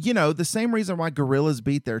 you know, the same reason why gorillas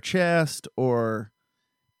beat their chest or,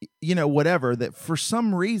 you know, whatever, that for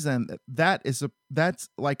some reason that's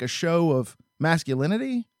like a show of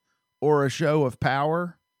masculinity or a show of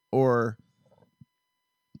power or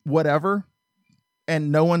whatever.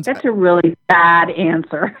 And no one's, That's a really bad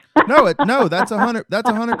answer. no, that's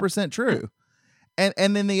 100% true.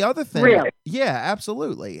 And then the other thing, Really? Yeah,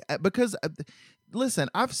 absolutely. Because listen,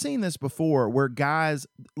 I've seen this before where guys,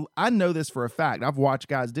 I know this for a fact. I've watched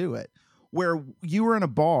guys do it where you were in a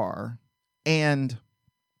bar and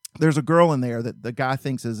there's a girl in there that the guy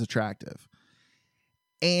thinks is attractive.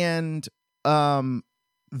 And,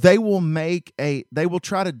 they will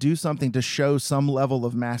try to do something to show some level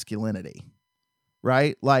of masculinity,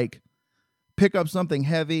 right? Like pick up something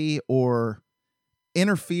heavy or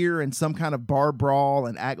interfere in some kind of bar brawl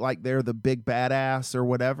and act like they're the big badass or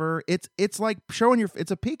whatever. It's like showing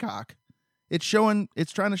it's a peacock. It's trying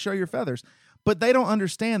to show your feathers, but they don't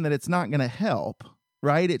understand that it's not going to help,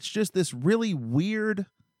 right? It's just this really weird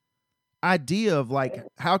idea of like,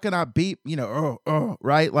 how can I beat, you know,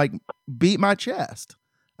 right? Like beat my chest.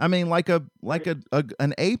 I mean, like an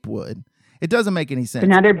ape would. It doesn't make any sense. So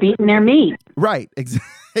now they're beating their meat. Right.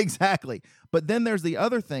 Exactly. But then there's the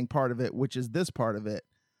other thing part of it, which is this part of it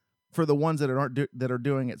for the ones that are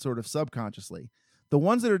doing it sort of subconsciously. The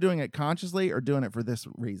ones that are doing it consciously are doing it for this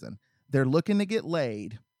reason. They're looking to get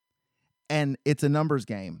laid and it's a numbers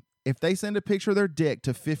game. If they send a picture of their dick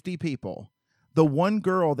to 50 people, the one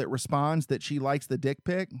girl that responds that she likes the dick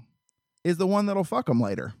pic is the one that'll fuck them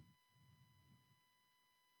later.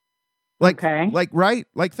 Like, okay. Right?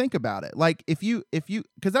 Like, think about it. Like, if you,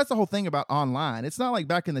 because that's the whole thing about online. It's not like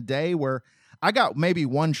back in the day where I got maybe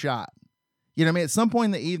one shot. You know what I mean? At some point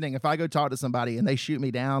in the evening, if I go talk to somebody and they shoot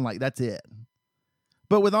me down, like, that's it.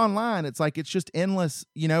 But with online, it's like, it's just endless.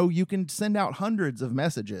 You know, you can send out hundreds of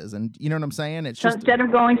messages and you know what I'm saying? It's just, instead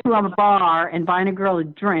of going to a bar and buying a girl a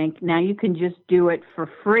drink, now you can just do it for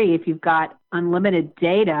free if you've got unlimited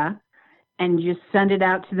data. And just send it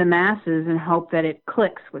out to the masses and hope that it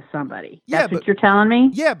clicks with somebody. That's what you're telling me?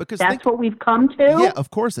 Yeah, because that's what we've come to? Yeah, of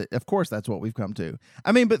course that's what we've come to.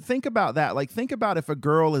 I mean, but think about that. Like, think about if a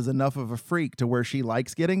girl is enough of a freak to where she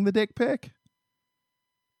likes getting the dick pic,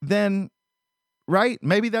 then, right?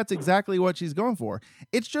 Maybe that's exactly what she's going for.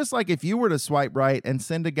 It's just like if you were to swipe right and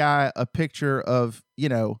send a guy a picture of, you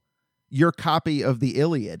know, your copy of the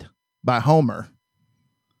Iliad by Homer.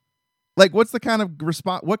 Like, what's the kind of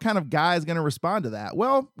response? What kind of guy is going to respond to that?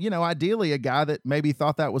 Well, you know, ideally a guy that maybe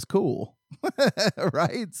thought that was cool,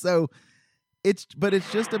 right? So it's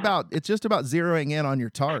just about zeroing in on your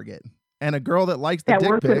target. And a girl that likes the that dick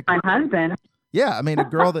works pic, with my husband. Yeah, I mean, a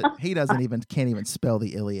girl that he can't even spell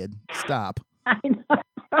the Iliad. Stop. I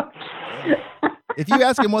know. If you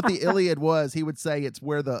ask him what the Iliad was, he would say it's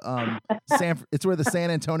where the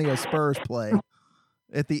San Antonio Spurs play,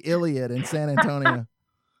 at the Iliad in San Antonio.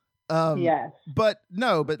 Yes. But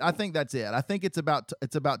I think that's it. I think it's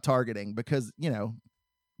about targeting because, you know,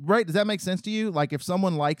 right. Does that make sense to you? Like if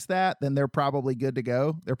someone likes that, then they're probably good to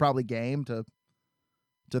go. They're probably game to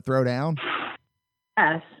throw down.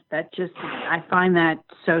 Yes. I find that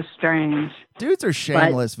so strange. Dudes are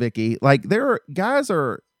shameless, Vikki. Like guys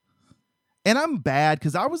are, and I'm bad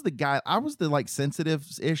because I was the like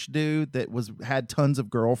sensitive-ish dude that had tons of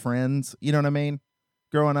girlfriends. You know what I mean?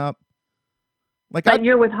 Growing up. Like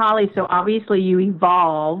you're with Holly, so obviously you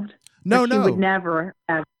evolved. No. You would never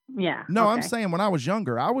have, yeah. No, okay. I'm saying when I was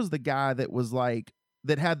younger, I was the guy that was like,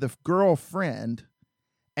 that had the girlfriend.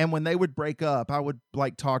 And when they would break up, I would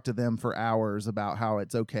like talk to them for hours about how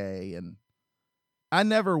it's okay. And I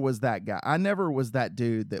never was that guy. I never was that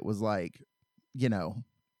dude that was like, you know,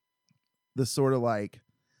 the sort of like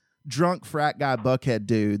drunk frat guy buckhead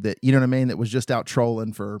dude that, you know what I mean? That was just out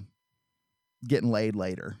trolling for getting laid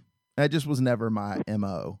later. That just was never my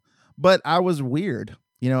MO. But I was weird,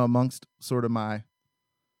 you know, amongst sort of my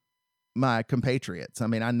compatriots. I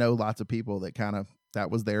mean, I know lots of people that kind of that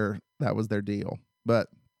was their deal. But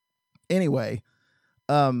anyway,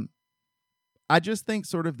 I just think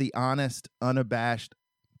sort of the honest, unabashed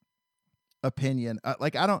opinion.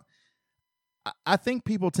 I think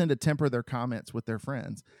people tend to temper their comments with their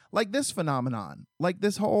friends. Like this phenomenon, like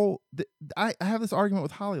this whole, I have this argument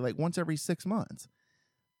with Holly like once every 6 months.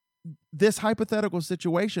 This hypothetical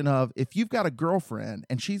situation of if you've got a girlfriend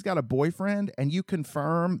and she's got a boyfriend and you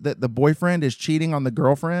confirm that the boyfriend is cheating on the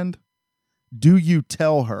girlfriend, do you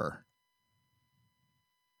tell her?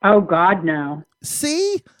 Oh, God, no.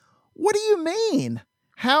 See? What do you mean?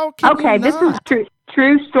 How can okay, you this not? is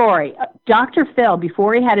true story. Dr. Phil,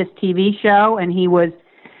 before he had his TV show and he was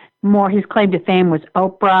his claim to fame was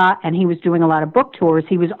Oprah, and he was doing a lot of book tours,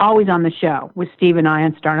 he was always on the show with Steve and I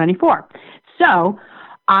on Star 94. So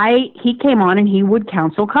he came on and he would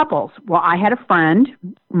counsel couples. Well, I had a friend,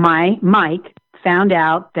 Mike, found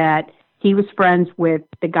out that he was friends with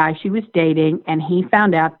the guy she was dating, and he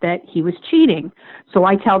found out that he was cheating. So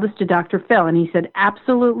I tell this to Dr. Phil, and he said,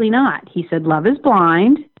 absolutely not. He said, love is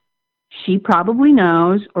blind. She probably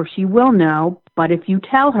knows, or she will know, but if you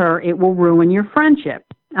tell her, it will ruin your friendship.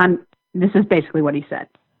 This is basically what he said.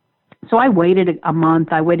 So I waited a month.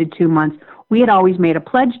 I waited 2 months. We had always made a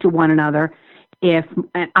pledge to one another. And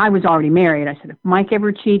I was already married. I said, if Mike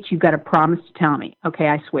ever cheats, you've got to promise to tell me. Okay,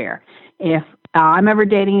 I swear. If I'm ever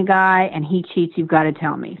dating a guy and he cheats, you've got to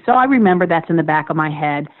tell me. So I remember that's in the back of my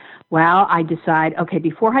head. Well, I decide, okay,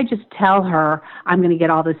 before I just tell her, I'm going to get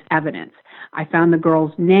all this evidence. I found the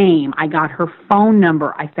girl's name. I got her phone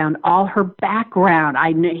number. I found all her background.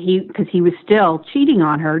 I knew because he was still cheating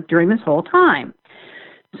on her during this whole time.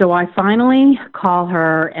 So I finally call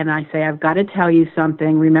her and I say, I've got to tell you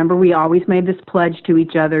something. Remember, we always made this pledge to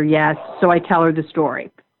each other. Yes. So I tell her the story.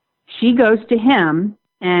 She goes to him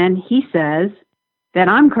and he says that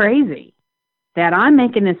I'm crazy, that I'm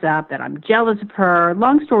making this up, that I'm jealous of her.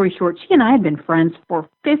 Long story short, she and I had been friends for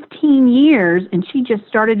 15 years and she just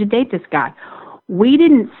started to date this guy. We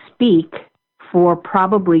didn't speak for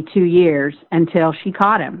probably 2 years until she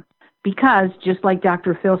caught him because, just like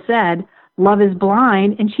Dr. Phil said, love is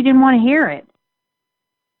blind, and she didn't want to hear it.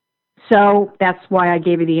 So that's why I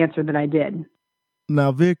gave you the answer that I did.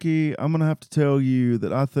 Now, Vikki, I'm going to have to tell you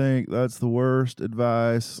that I think that's the worst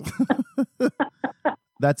advice.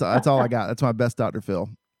 That's all I got. That's my best Dr. Phil.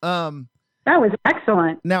 That was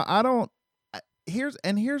excellent. Now,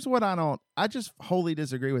 here's what I just wholly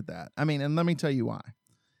disagree with that. I mean, and let me tell you why.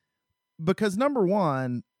 Because number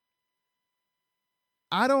one,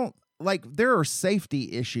 there are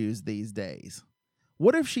safety issues these days.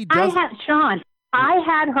 What if she does? I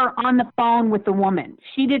had her on the phone with the woman.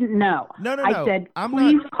 She didn't know. No. I said,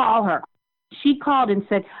 please call her. She called and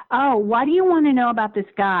said, oh, why do you want to know about this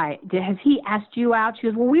guy? Has he asked you out? She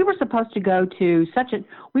goes, well, we were supposed to go to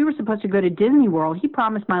Disney World. He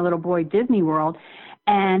promised my little boy Disney World,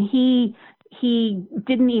 and he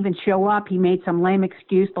didn't even show up. He made some lame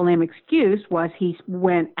excuse. The lame excuse was he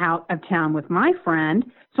went out of town with my friend.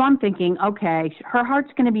 So I'm thinking, okay, her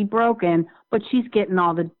heart's going to be broken, but she's getting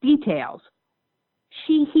all the details.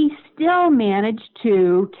 He still managed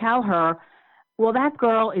to tell her, well, that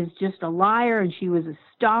girl is just a liar and she was a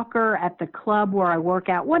stalker at the club where I work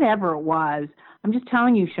at, whatever it was. I'm just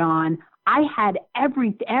telling you, Sean, I had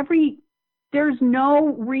there's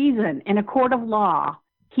no reason in a court of law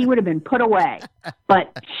he would have been put away.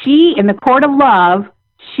 But in the court of love,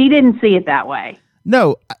 she didn't see it that way.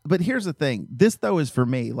 No, but here's the thing. This, though, is for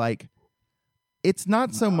me, like, it's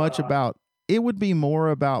not so much about, it would be more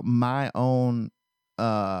about my own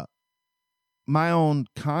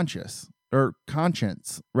conscience,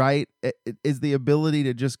 right? It is the ability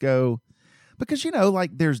to just go, because,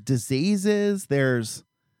 like, there's diseases, there's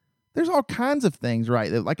all kinds of things,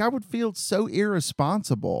 right? Like, I would feel so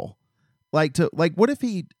irresponsible. What if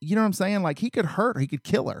he, you know what I'm saying? Like, he could hurt her, he could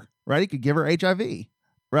kill her, right? He could give her HIV,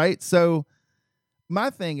 right? So my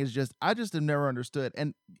thing is I just have never understood.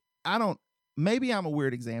 And maybe I'm a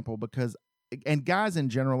weird example and guys in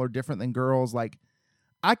general are different than girls. Like,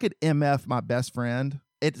 I could MF my best friend.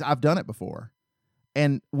 I've done it before.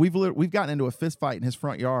 And we've gotten into a fist fight in his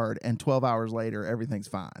front yard, and 12 hours later, everything's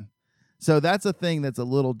fine. So that's a thing that's a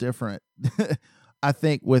little different, I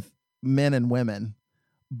think, with men and women.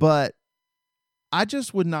 But I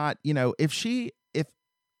just would not, if she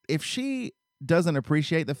doesn't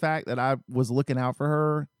appreciate the fact that I was looking out for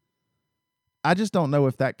her, I just don't know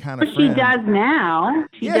if that kind of friend. She does now.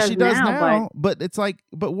 She does now. But it's like,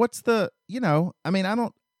 what's the, I mean,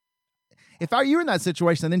 if you were in that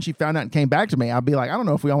situation and then she found out and came back to me, I'd be like, I don't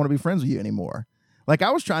know if we all want to be friends with you anymore. Like,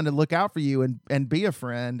 I was trying to look out for you and be a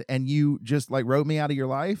friend, and you just like wrote me out of your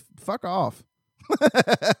life. Fuck off.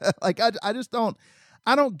 Like, I just don't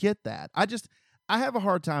get that. I have a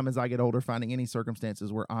hard time as I get older finding any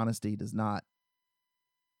circumstances where honesty does not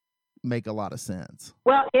make a lot of sense.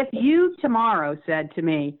 Well, if you tomorrow said to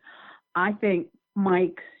me, I think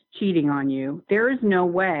Mike's cheating on you, there is no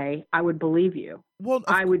way I would believe you. Well,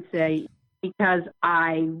 I would say, because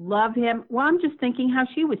I love him. Well, I'm just thinking how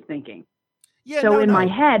she was thinking. yeah, So no, in no. my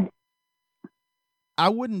head, I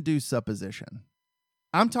wouldn't do supposition.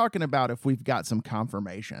 I'm talking about if we've got some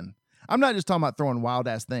confirmation. I'm not just talking about throwing wild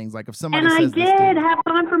ass things. Like if somebody and I says this to did me- have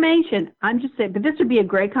confirmation. I'm just saying, but this would be a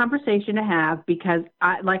great conversation to have because,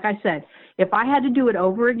 like I said, if I had to do it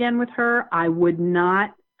over again with her, I would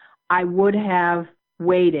not. I would have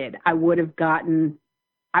waited. I would have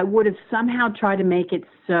somehow tried to make it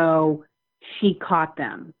so she caught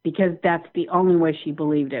them, because that's the only way she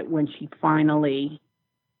believed it when she finally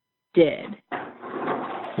did.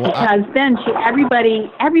 Well, Because then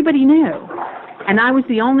everybody knew. And I was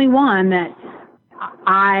the only one that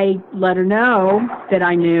I let her know that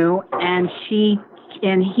I knew, and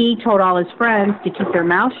he told all his friends to keep their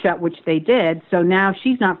mouth shut, which they did. So now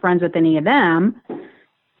she's not friends with any of them,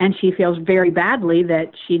 and she feels very badly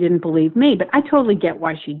that she didn't believe me. But I totally get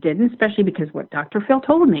why she didn't, especially because what Dr. Phil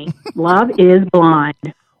told me, love is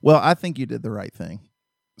blind. Well, I think you did the right thing.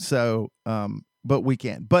 So, but we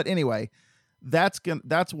can't. But anyway, that's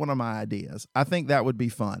one of my ideas. I think that would be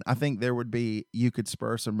fun. I think you could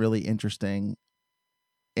spur some really interesting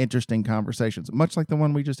conversations, much like the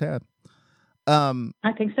one we just had. I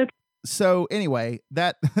think so. So anyway,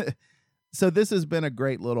 so this has been a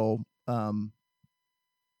great little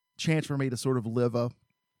chance for me to sort of live a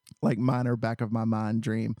like minor back of my mind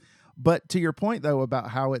dream. But to your point though,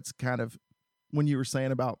 about how it's kind of, when you were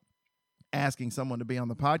saying about asking someone to be on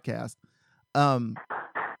the podcast,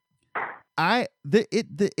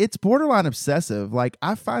 it's borderline obsessive. Like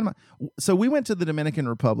I find so we went to the Dominican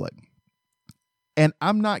Republic, and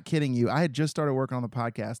I'm not kidding you. I had just started working on the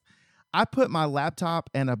podcast. I put my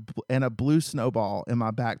laptop and a blue snowball in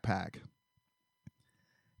my backpack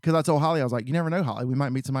because I told Holly, I was like, you never know, Holly, we might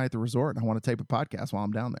meet somebody at the resort and I want to tape a podcast while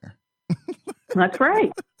I'm down there. That's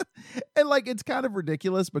right. And like, it's kind of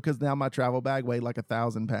ridiculous because now my travel bag weighed like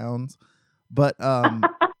 1,000 pounds, but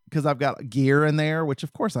because I've got gear in there, which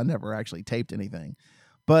of course I never actually taped anything,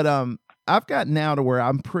 but I've got now to where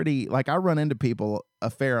I'm pretty, like I run into people a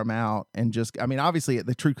fair amount, and just, I mean, obviously at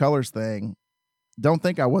the True Colors thing, don't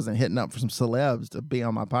think I wasn't hitting up for some celebs to be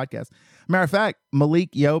on my podcast. Matter of fact,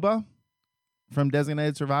 Malik Yoba from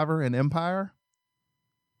Designated Survivor and Empire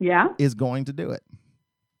is going to do it.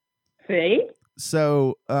 See?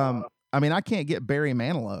 So, I mean, I can't get Barry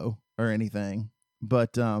Manilow or anything,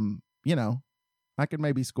 but, you know, I could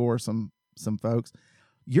maybe score some folks.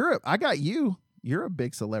 I got you. You're a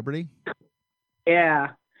big celebrity. Yeah.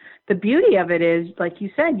 The beauty of it is, like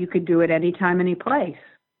you said, you could do it anytime, any place.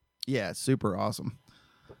 Yeah, super awesome.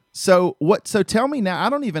 So tell me now, I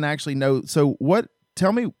don't even actually know. So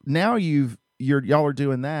tell me now, y'all are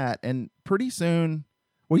doing that, and pretty soon,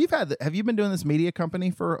 well, have you been doing this media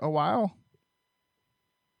company for a while?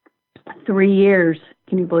 3 years.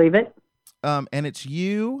 Can you believe it? And it's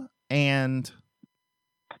you and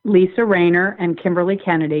Lisa Rayner and Kimberly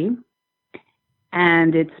Kennedy.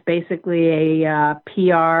 And it's basically a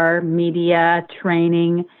PR, media,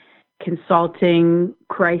 training, consulting,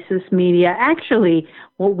 crisis media. Actually,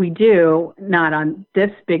 what we do, not on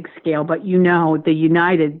this big scale, but the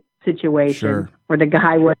United situation, sure, where the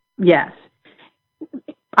guy was, yes.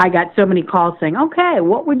 I got so many calls saying, okay,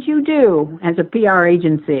 what would you do as a PR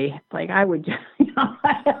agency? Like I would,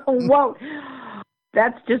 whoa,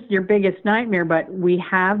 that's just your biggest nightmare. But we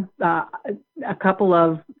have a couple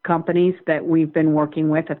of companies that we've been working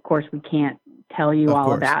with. Of course, we can't tell you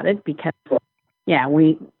all about it because, yeah,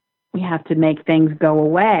 we have to make things go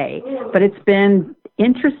away. But it's been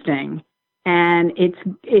interesting. And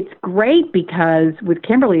it's great because with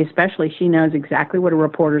Kimberly especially, she knows exactly what a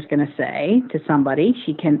reporter's going to say to somebody.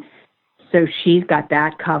 So she's got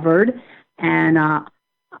that covered. And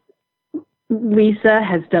Lisa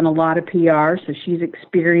has done a lot of PR, so she's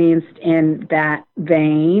experienced in that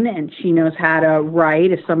vein, and she knows how to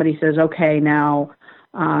write. If somebody says, okay, now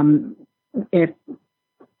if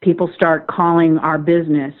people start calling our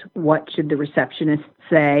business, what should the receptionist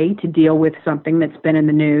say to deal with something that's been in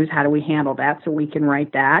the news? How do we handle that so we can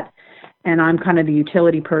write that? And I'm kind of the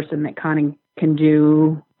utility person that kind of can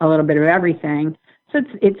do a little bit of everything. So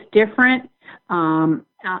it's different.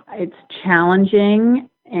 It's challenging,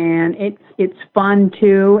 and it's fun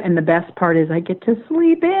too. And the best part is I get to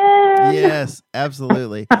sleep in. Yes,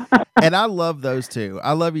 absolutely. And I love those two.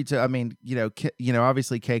 I love you too. I mean,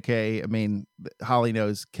 obviously KK. I mean, Holly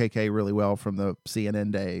knows KK really well from the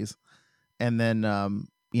CNN days, and then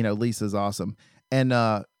Lisa's awesome. And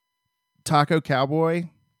Taco Cowboy.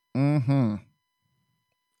 Mm-hmm.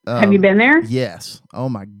 Have you been there? Yes. Oh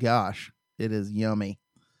my gosh. It is yummy.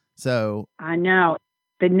 So I know.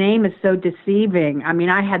 The name is so deceiving. I mean,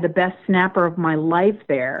 I had the best snapper of my life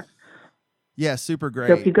there. yeah, super great.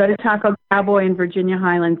 So if you go to Taco Cowboy in Virginia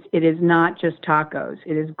Highlands, it is not just tacos.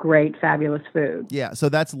 It is great, fabulous food. Yeah. So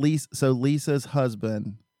that's Lisa. So Lisa's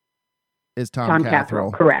husband is Tom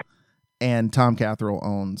Catherall. Correct. And Tom Catherall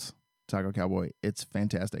owns Taco Cowboy. It's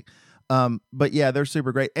fantastic. But yeah, they're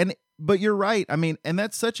super great. But you're right. I mean, and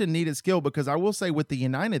that's such a needed skill, because I will say with the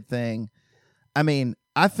United thing, I mean,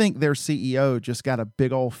 I think their CEO just got a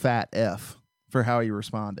big old fat F for how he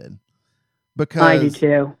responded. Because I do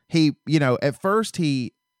too. He, at first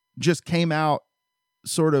he just came out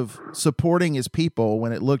sort of supporting his people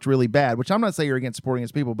when it looked really bad, which I'm not saying you're against supporting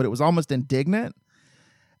his people, but it was almost indignant.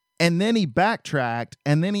 And then he backtracked,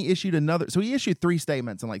 and then he issued he issued 3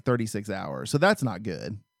 statements in like 36 hours. So that's not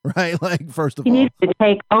good, right? Like, first of all, he needs to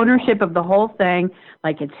take ownership of the whole thing.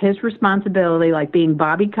 Like, it's his responsibility, like being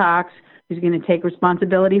Bobby Cox, who's going to take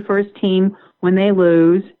responsibility for his team when they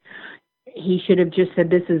lose. He should have just said,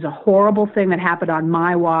 this is a horrible thing that happened on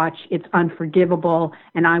my watch. It's unforgivable,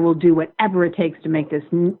 and I will do whatever it takes to make this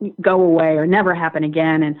go away or never happen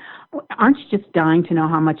again. And aren't you just dying to know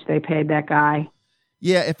how much they paid that guy?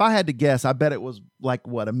 Yeah, if I had to guess, I bet it was like,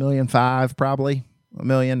 what, $1.5 million, probably? $1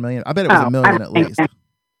 million. I bet it was $1 million at least.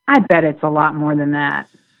 I bet it's a lot more than that.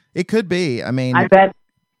 It could be. I mean, I'd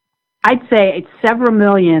say it's several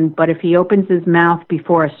million, but if he opens his mouth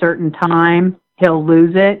before a certain time, he'll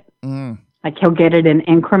lose it. Like, he'll get it in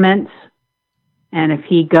increments. And if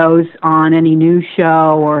he goes on any news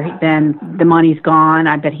show, then the money's gone.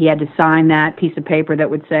 I bet he had to sign that piece of paper that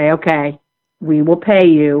would say, okay, we will pay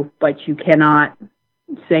you, but you cannot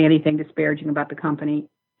say anything disparaging about the company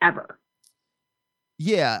ever.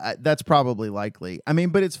 Yeah, that's probably likely. I mean,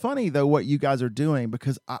 but it's funny, though, what you guys are doing,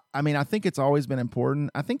 because, I mean, I think it's always been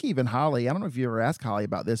important. I think even Holly, I don't know if you ever asked Holly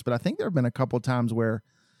about this, but I think there have been a couple of times where,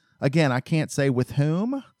 again, I can't say with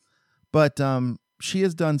whom, but she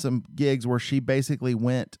has done some gigs where she basically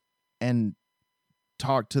went and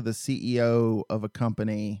talked to the CEO of a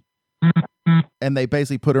company, and they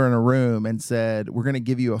basically put her in a room and said, we're going to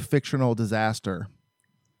give you a fictional disaster,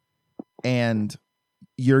 and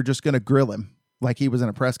you're just going to grill him like he was in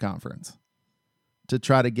a press conference to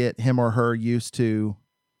try to get him or her used to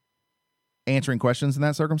answering questions in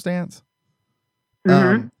that circumstance.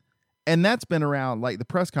 Mm-hmm. And that's been around, like the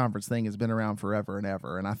press conference thing has been around forever and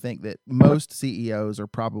ever. And I think that most CEOs are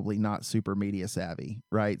probably not super media savvy,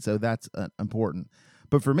 right? So that's important.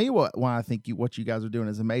 But for me, why I think what you guys are doing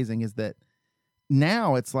is amazing is that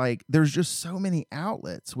now it's like there's just so many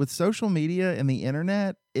outlets with social media and the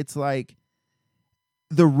internet. It's like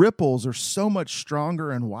the ripples are so much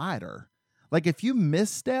stronger and wider. Like, if you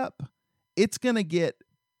misstep, it's going to get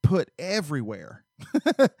put everywhere.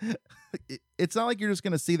 It's not like you're just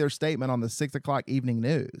going to see their statement on the 6:00 evening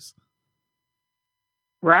news.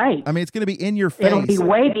 Right. I mean, it's going to be in your face. It'll be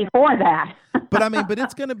way before that. But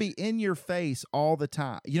it's going to be in your face all the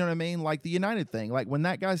time. You know what I mean? Like the United thing. Like, when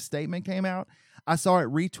that guy's statement came out, I saw it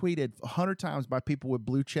retweeted 100 times by people with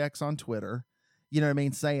blue checks on Twitter. You know what I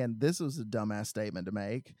mean? Saying this was a dumbass statement to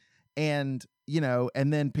make. And,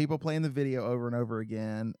 and then people playing the video over and over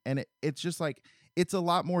again. And it's just like, it's a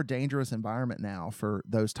lot more dangerous environment now for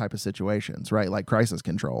those type of situations, right? Like crisis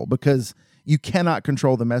control, because you cannot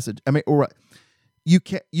control the message. I mean, or you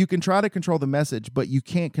can try to control the message, but you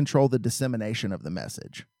can't control the dissemination of the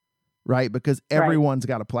message, right? Because everyone's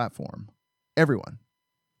got a platform. Everyone.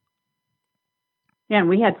 Yeah, and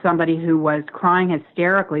we had somebody who was crying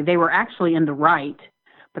hysterically. They were actually in the right,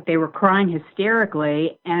 but they were crying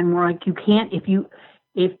hysterically, and we're like, you can't,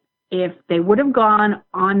 if they would have gone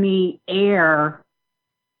on the air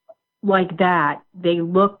like that, they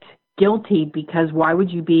looked guilty, because why would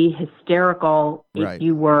you be hysterical if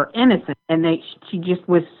you were innocent? And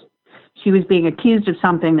she was being accused of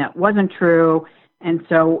something that wasn't true. And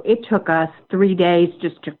so it took us 3 days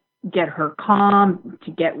just to get her calm,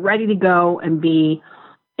 to get ready to go and be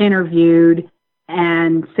interviewed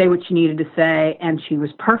and say what she needed to say. And she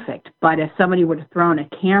was perfect. But if somebody would have thrown a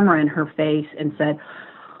camera in her face and said,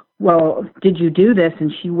 well, did you do this?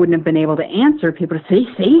 And she wouldn't have been able to answer. People would say,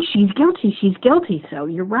 see, she's guilty. She's guilty. So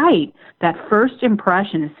you're right. That first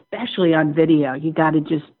impression, especially on video, you got to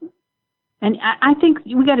just, and I think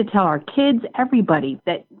we got to tell our kids, everybody,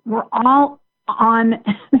 that we're all on,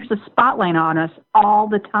 there's a spotlight on us all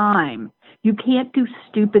the time. You can't do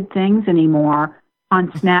stupid things anymore on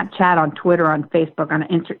Snapchat, on Twitter, on Facebook, on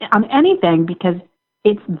Instagram, on anything, because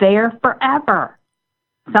it's there forever.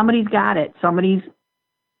 Somebody's got it.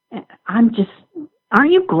 I'm just,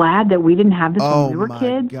 aren't you glad that we didn't have this when we were kids?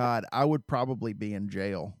 Oh my God, I would probably be in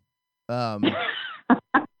jail.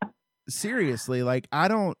 Seriously, like I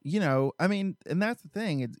don't, I mean, and that's the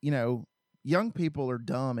thing. It's, young people are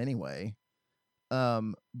dumb anyway.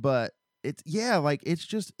 But it's, like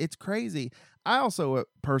it's crazy. I also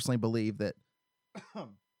personally believe that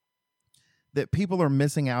that people are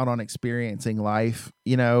missing out on experiencing life,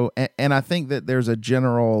 and I think that there's a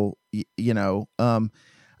general,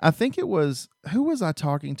 I think it was, who was I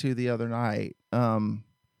talking to the other night?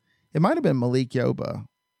 It might have been Malik Yoba,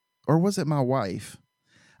 or was it my wife?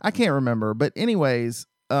 I can't remember. But anyways,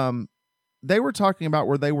 they were talking about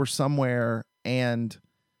where they were somewhere and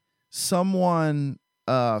someone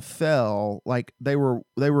fell, like they were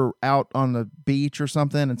out on the beach or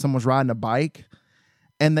something, and someone was riding a bike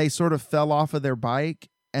and they sort of fell off of their bike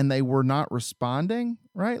and they were not responding,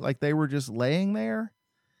 right? Like they were just laying there,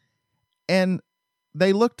 and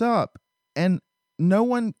they looked up and no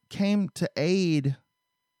one came to aid.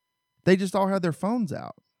 They just all had their phones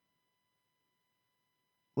out.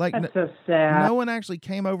 Like, that's so sad. No one actually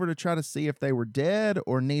came over to try to see if they were dead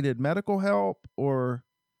or needed medical help or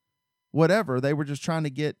whatever. They were just trying to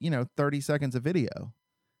get, 30 seconds of video.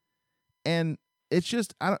 And it's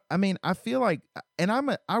just, I mean, I feel like, and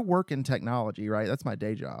I work in technology, right? That's my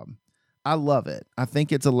day job. I love it. I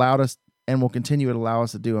think it's allowed us and will continue to allow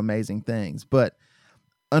us to do amazing things. But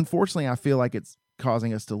unfortunately, I feel like it's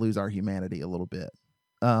causing us to lose our humanity a little bit.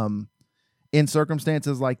 In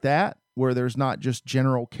circumstances like that, where there's not just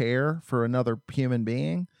general care for another human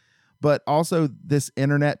being, but also this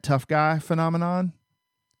internet tough guy phenomenon,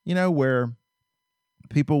 where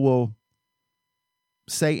people will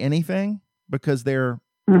say anything because they're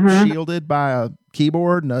shielded by a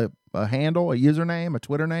keyboard and a handle, a username, a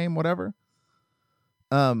Twitter name, whatever.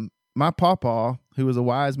 My pawpaw, who was a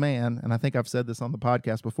wise man, and I think I've said this on the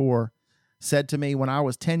podcast before, said to me when I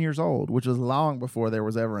was 10 years old, which was long before there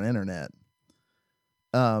was ever an internet,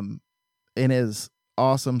 in his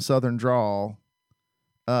awesome Southern drawl,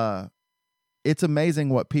 it's amazing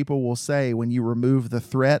what people will say when you remove the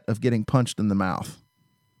threat of getting punched in the mouth.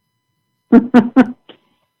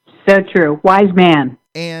 So true. Wise man.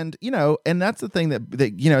 And, and that's the thing that,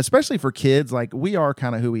 especially for kids, like we are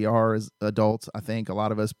kind of who we are as adults, I think a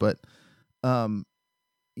lot of us, but, I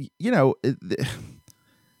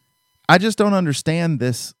just don't understand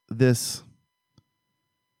this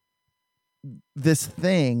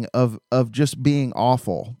thing of just being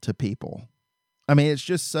awful to people. I mean, it's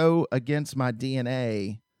just so against my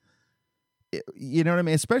DNA. You know what I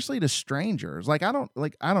mean? Especially to strangers. Like, I don't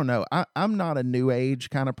know. I'm not a new age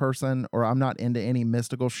kind of person, or I'm not into any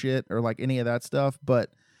mystical shit or like any of that stuff.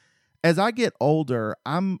 But as I get older,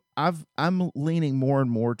 I'm leaning more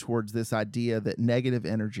and more towards this idea that negative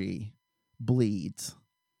energy bleeds,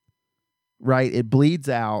 right? It bleeds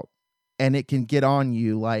out and it can get on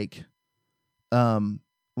you like a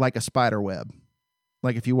spider web.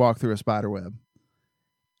 Like if you walk through a spider web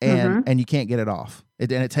and you can't get it off.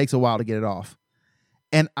 And it takes a while to get it off.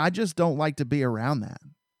 And I just don't like to be around that.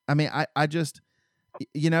 I mean, I just,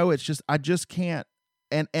 it's just, I just can't.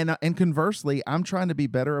 And conversely, I'm trying to be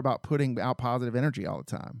better about putting out positive energy all the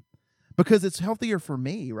time because it's healthier for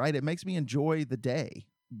me, right? It makes me enjoy the day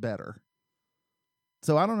better.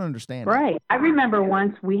 So I don't understand. Right. I remember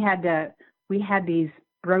once we had these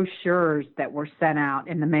brochures that were sent out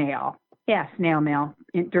in the mail. Yeah, snail mail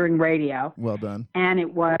during radio. Well done. And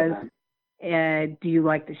it was, do you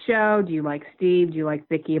like the show? Do you like Steve? Do you like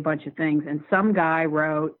Vikki? A bunch of things. And some guy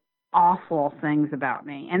wrote awful things about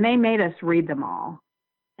me. And they made us read them all.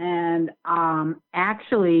 And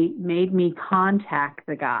actually made me contact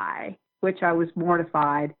the guy, which I was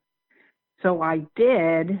mortified. So I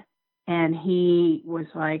did. And he was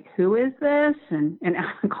like, who is this? And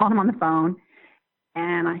I called him on the phone.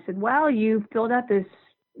 And I said, well, you filled out this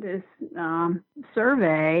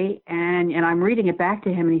survey, and I'm reading it back to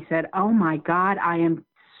him, and he said, oh my God, I am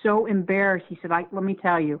so embarrassed. He said, let me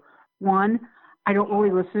tell you, one, I don't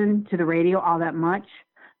really listen to the radio all that much,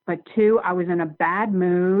 but two, I was in a bad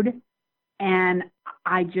mood, and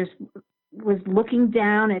I just was looking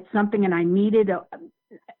down at something, and I needed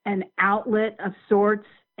an outlet of sorts,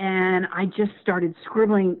 and I just started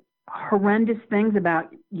scribbling horrendous things about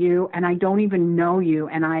you, and I don't even know you.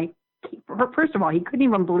 And first of all, he couldn't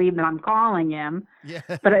even believe that I'm calling him,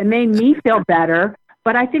 but it made me feel better.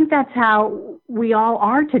 But I think that's how we all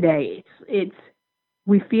are today.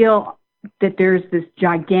 We feel that there's this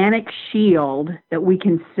gigantic shield that we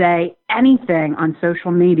can say anything on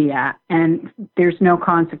social media and there's no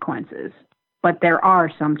consequences, but there are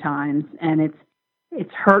sometimes, and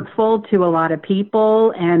it's hurtful to a lot of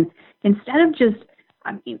people. And instead of just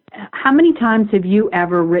I mean, how many times have you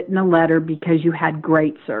ever written a letter because you had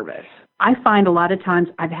great service? I find a lot of times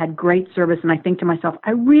I've had great service and I think to myself,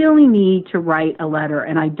 I really need to write a letter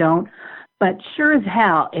and I don't. But sure as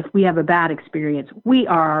hell, if we have a bad experience, we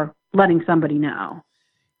are letting somebody know.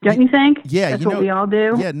 Don't you think? Yeah. That's what we all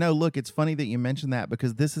do. Yeah, no, look, it's funny that you mentioned that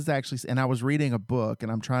because this is actually, and I was reading a book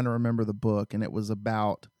and I'm trying to remember the book, and it was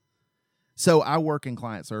about, so I work in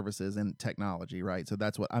client services and technology, right? So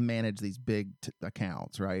that's what I manage, these big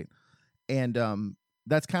accounts, right? And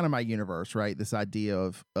that's kind of my universe, right? This idea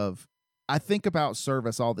of I think about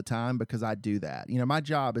service all the time because I do that. You know, my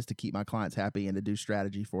job is to keep my clients happy and to do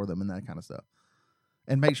strategy for them and that kind of stuff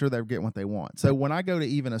and make sure they're getting what they want. So when I go to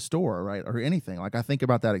even a store, right, or anything, like I think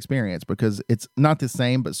about that experience because it's not the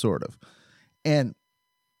same, but sort of. And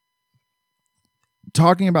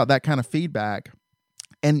talking about that kind of feedback,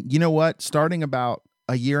 and you know what? Starting about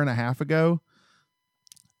a year and a half ago,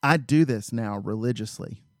 I do this now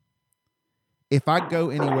religiously. If I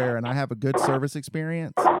go anywhere and I have a good service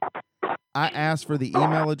experience, I ask for the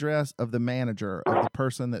email address of the manager of the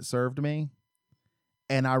person that served me,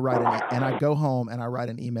 and I go home and I write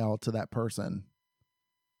an email to that person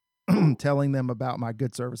telling them about my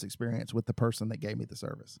good service experience with the person that gave me the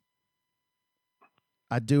service.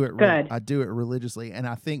 I do it. Good. I do it religiously, and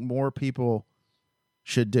I think more people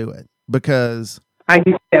should do it because I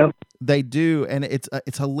do too. They do, and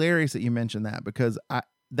it's hilarious that you mentioned that because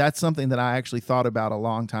that's something that I actually thought about a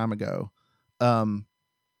long time ago.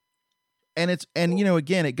 And you know,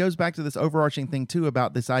 again, it goes back to this overarching thing too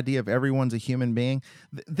about this idea of everyone's a human being.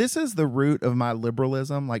 This is the root of my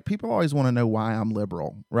liberalism. Like, people always want to know why I'm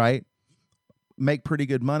liberal, right? Make pretty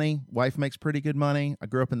good money. Wife makes pretty good money. I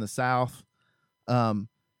grew up in the South.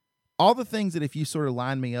 All the things that if you sort of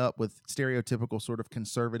line me up with stereotypical sort of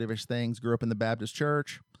conservative-ish things, grew up in the Baptist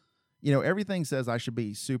church, you know, everything says I should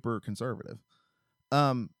be super conservative.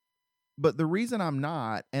 But the reason I'm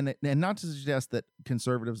not, and not to suggest that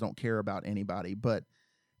conservatives don't care about anybody, but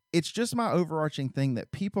it's just my overarching thing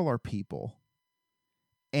that people are people,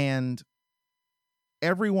 and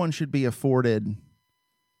everyone should be afforded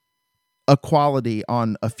equality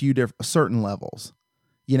on a few certain levels.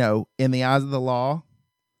 You know, in the eyes of the law,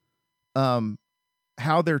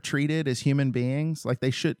 how they're treated as human beings, like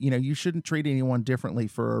they should, you know, you shouldn't treat anyone differently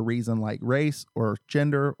for a reason like race or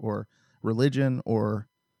gender or religion or,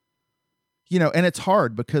 you know, and it's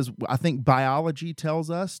hard because I think biology tells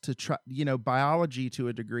us to try, you know, biology to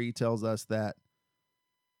a degree tells us that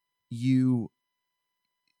you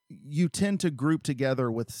tend to group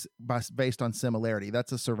together based on similarity.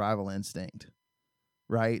 That's a survival instinct,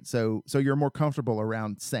 right? So you're more comfortable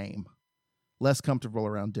around same, less comfortable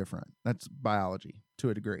around different. That's biology to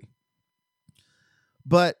a degree.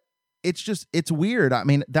 But it's weird. I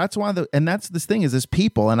mean, that's why that's this thing is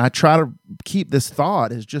people. And I try to keep this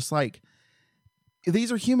thought is just like,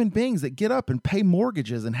 these are human beings that get up and pay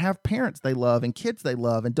mortgages and have parents they love and kids they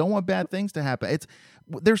love and don't want bad things to happen.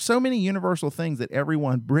 There's so many universal things that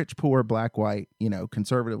everyone, rich, poor, black, white, you know,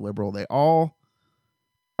 conservative, liberal, they all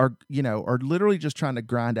are, you know, are literally just trying to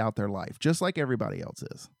grind out their life just like everybody else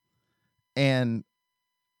is. And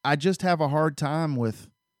I just have a hard time with,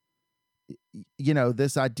 you know,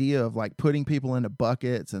 this idea of like putting people into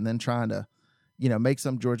buckets and then trying to, you know, make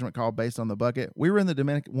some judgment call based on the bucket. When we were in the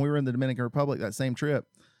Dominican Republic, that same trip,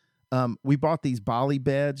 we bought these Bali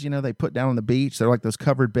beds, you know, they put down on the beach. They're like those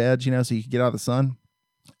covered beds, you know, so you can get out of the sun.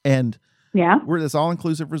 And we're at this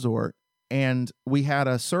all-inclusive resort, and we had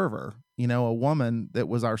a server, you know, a woman that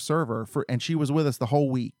was our server and she was with us the whole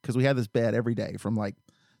week because we had this bed every day from like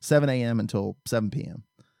 7 a.m. until 7 p.m.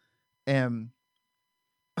 And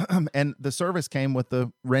the service came with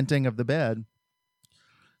the renting of the bed.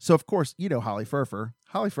 So, of course, you know, Holly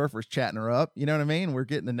Furfer's chatting her up. You know what I mean? We're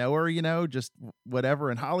getting to know her, you know, just whatever.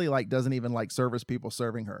 And Holly like doesn't even like service people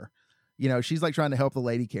serving her. You know, she's like trying to help the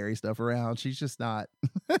lady carry stuff around. She's just not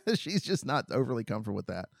overly comfortable with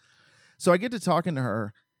that. So I get to talking to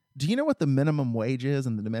her. Do you know what the minimum wage is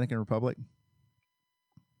in the Dominican Republic?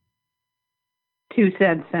 2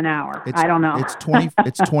 cents an hour. I don't know.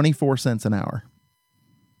 It's 24 cents an hour.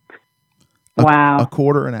 Wow. A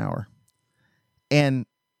quarter an hour. And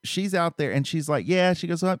she's out there and she's like, yeah, she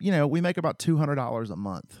goes up, you know, we make about $200 a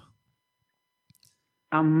month.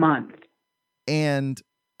 A month. And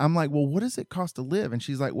I'm like, well, what does it cost to live? And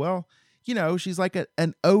she's like, well, you know, she's like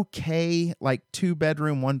an okay, like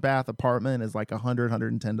 2-bedroom, 1-bath apartment is like $100,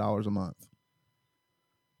 $110 a month.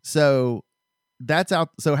 So that's out.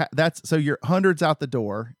 So your 100's out the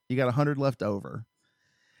door. You got 100 left over.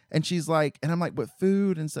 And she's like, and I'm like, but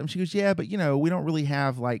food and stuff. She goes, yeah, but you know, we don't really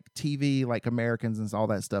have like TV like Americans and all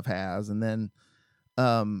that stuff has. And then,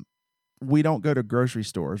 we don't go to grocery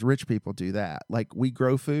stores. Rich people do that. Like, we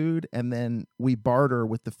grow food and then we barter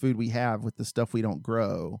with the food we have with the stuff we don't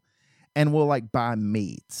grow. And we'll like buy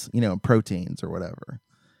meats, and proteins or whatever.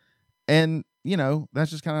 And,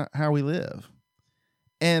 that's just kind of how we live.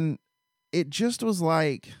 And it just was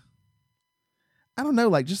like, I don't know,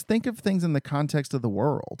 like, just think of things in the context of the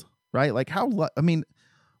world, right? Like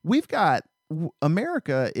we've got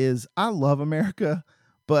America I love America,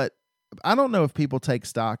 but I don't know if people take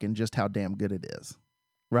stock in just how damn good it is,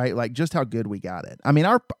 right? Like, just how good we got it. I mean,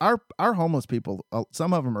 our homeless people,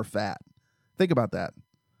 some of them are fat. Think about that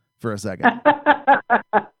for a second.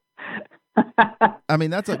 I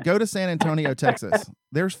mean, go to San Antonio, Texas.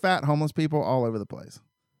 There's fat homeless people all over the place.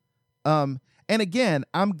 And again,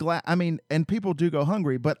 I'm glad, and people do go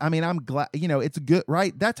hungry, but I'm glad, it's good,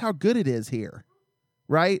 right? That's how good it is here,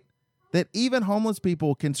 right? That even homeless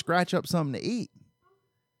people can scratch up something to eat.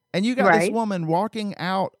 And you got this woman walking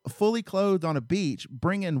out fully clothed on a beach,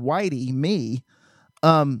 bringing Whitey, me,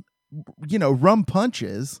 rum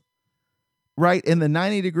punches, right, in the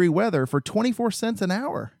 90-degree weather for 24 cents an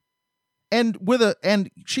hour. And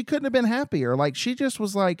she couldn't have been happier. Like, she just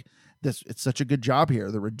was like, it's such a good job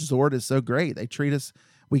here. The resort is so great. They treat us,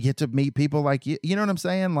 we get to meet people like you. You know what I'm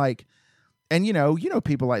saying? Like, and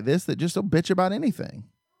people like this that just will bitch about anything.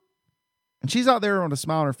 And she's out there on a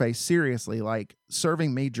smile on her face, seriously, like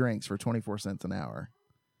serving me drinks for 24 cents an hour.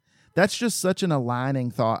 That's just such an aligning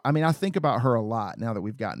thought. I mean, I think about her a lot now that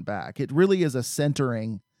we've gotten back. It really is a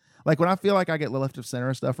centering. Like, when I feel like I get left of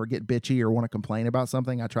center stuff or get bitchy or want to complain about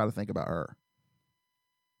something, I try to think about her.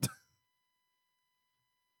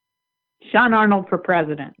 Sean Arnold for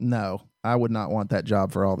president. No, I would not want that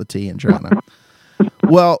job for all the tea in China.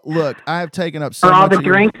 Well, look, I have taken up so much. For all the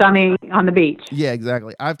drinks on the beach. Yeah,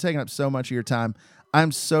 exactly. I've taken up so much of your time.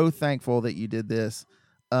 I'm so thankful that you did this.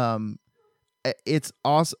 It's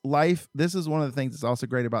awesome. Life. This is one of the things that's also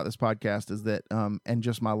great about this podcast is that, and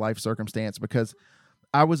just my life circumstance, because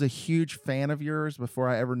I was a huge fan of yours before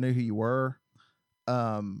I ever knew who you were.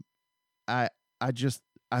 I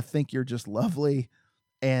think you're just lovely.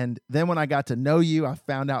 And then when I got to know you, I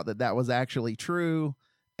found out that was actually true.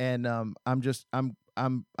 And I'm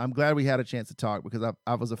glad we had a chance to talk, because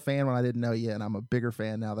I was a fan when I didn't know you, and I'm a bigger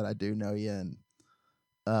fan now that I do know you. And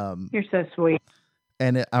you're so sweet.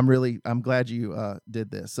 And I'm glad you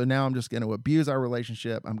did this. So now I'm just going to abuse our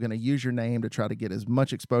relationship. I'm going to use your name to try to get as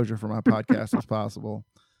much exposure for my podcast as possible.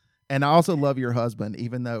 And I also love your husband,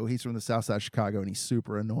 even though he's from the South Side of Chicago and he's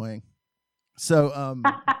super annoying. So,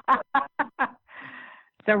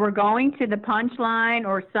 so we're going to the punchline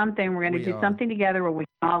or something. We're going to do something together where we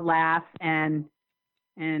can all laugh and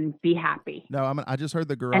be happy. No, I just heard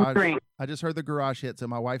the garage. I just heard the garage hit. So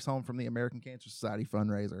my wife's home from the American Cancer Society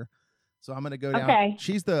fundraiser. So I'm going to go down. Okay.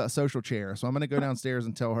 She's the social chair. So I'm going to go downstairs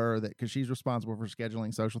and tell her that, because she's responsible for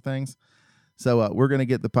scheduling social things. So we're going to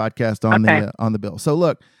get the podcast on the bill. So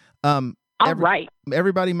look, right.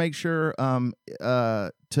 Everybody make sure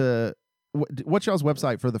to what's y'all's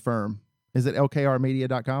website for the firm? Is it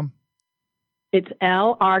lkrmedia.com? It's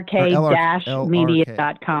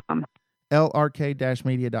lrk-media.com.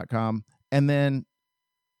 lrk-media.com. And then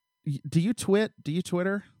do you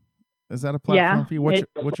Twitter? Is that a platform for you? What's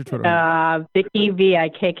your Twitter? Vikki,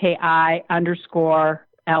 Vikki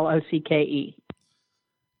 _LOCKE.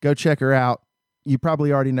 Go check her out. You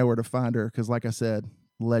probably already know where to find her, because, like I said,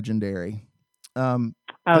 legendary.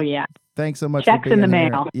 Yeah. Thanks so much. Checks for being in the here.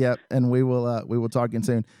 mail. Yep, and we will talk again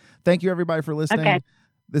soon. Thank you, everybody, for listening. Okay.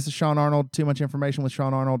 This is Sean Arnold. Too Much Information with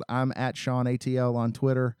Sean Arnold. I'm at Sean ATL on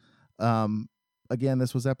Twitter. Again,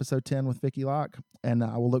 this was episode 10 with Vikki Locke, and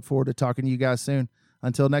I will look forward to talking to you guys soon.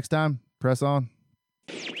 Until next time, press on.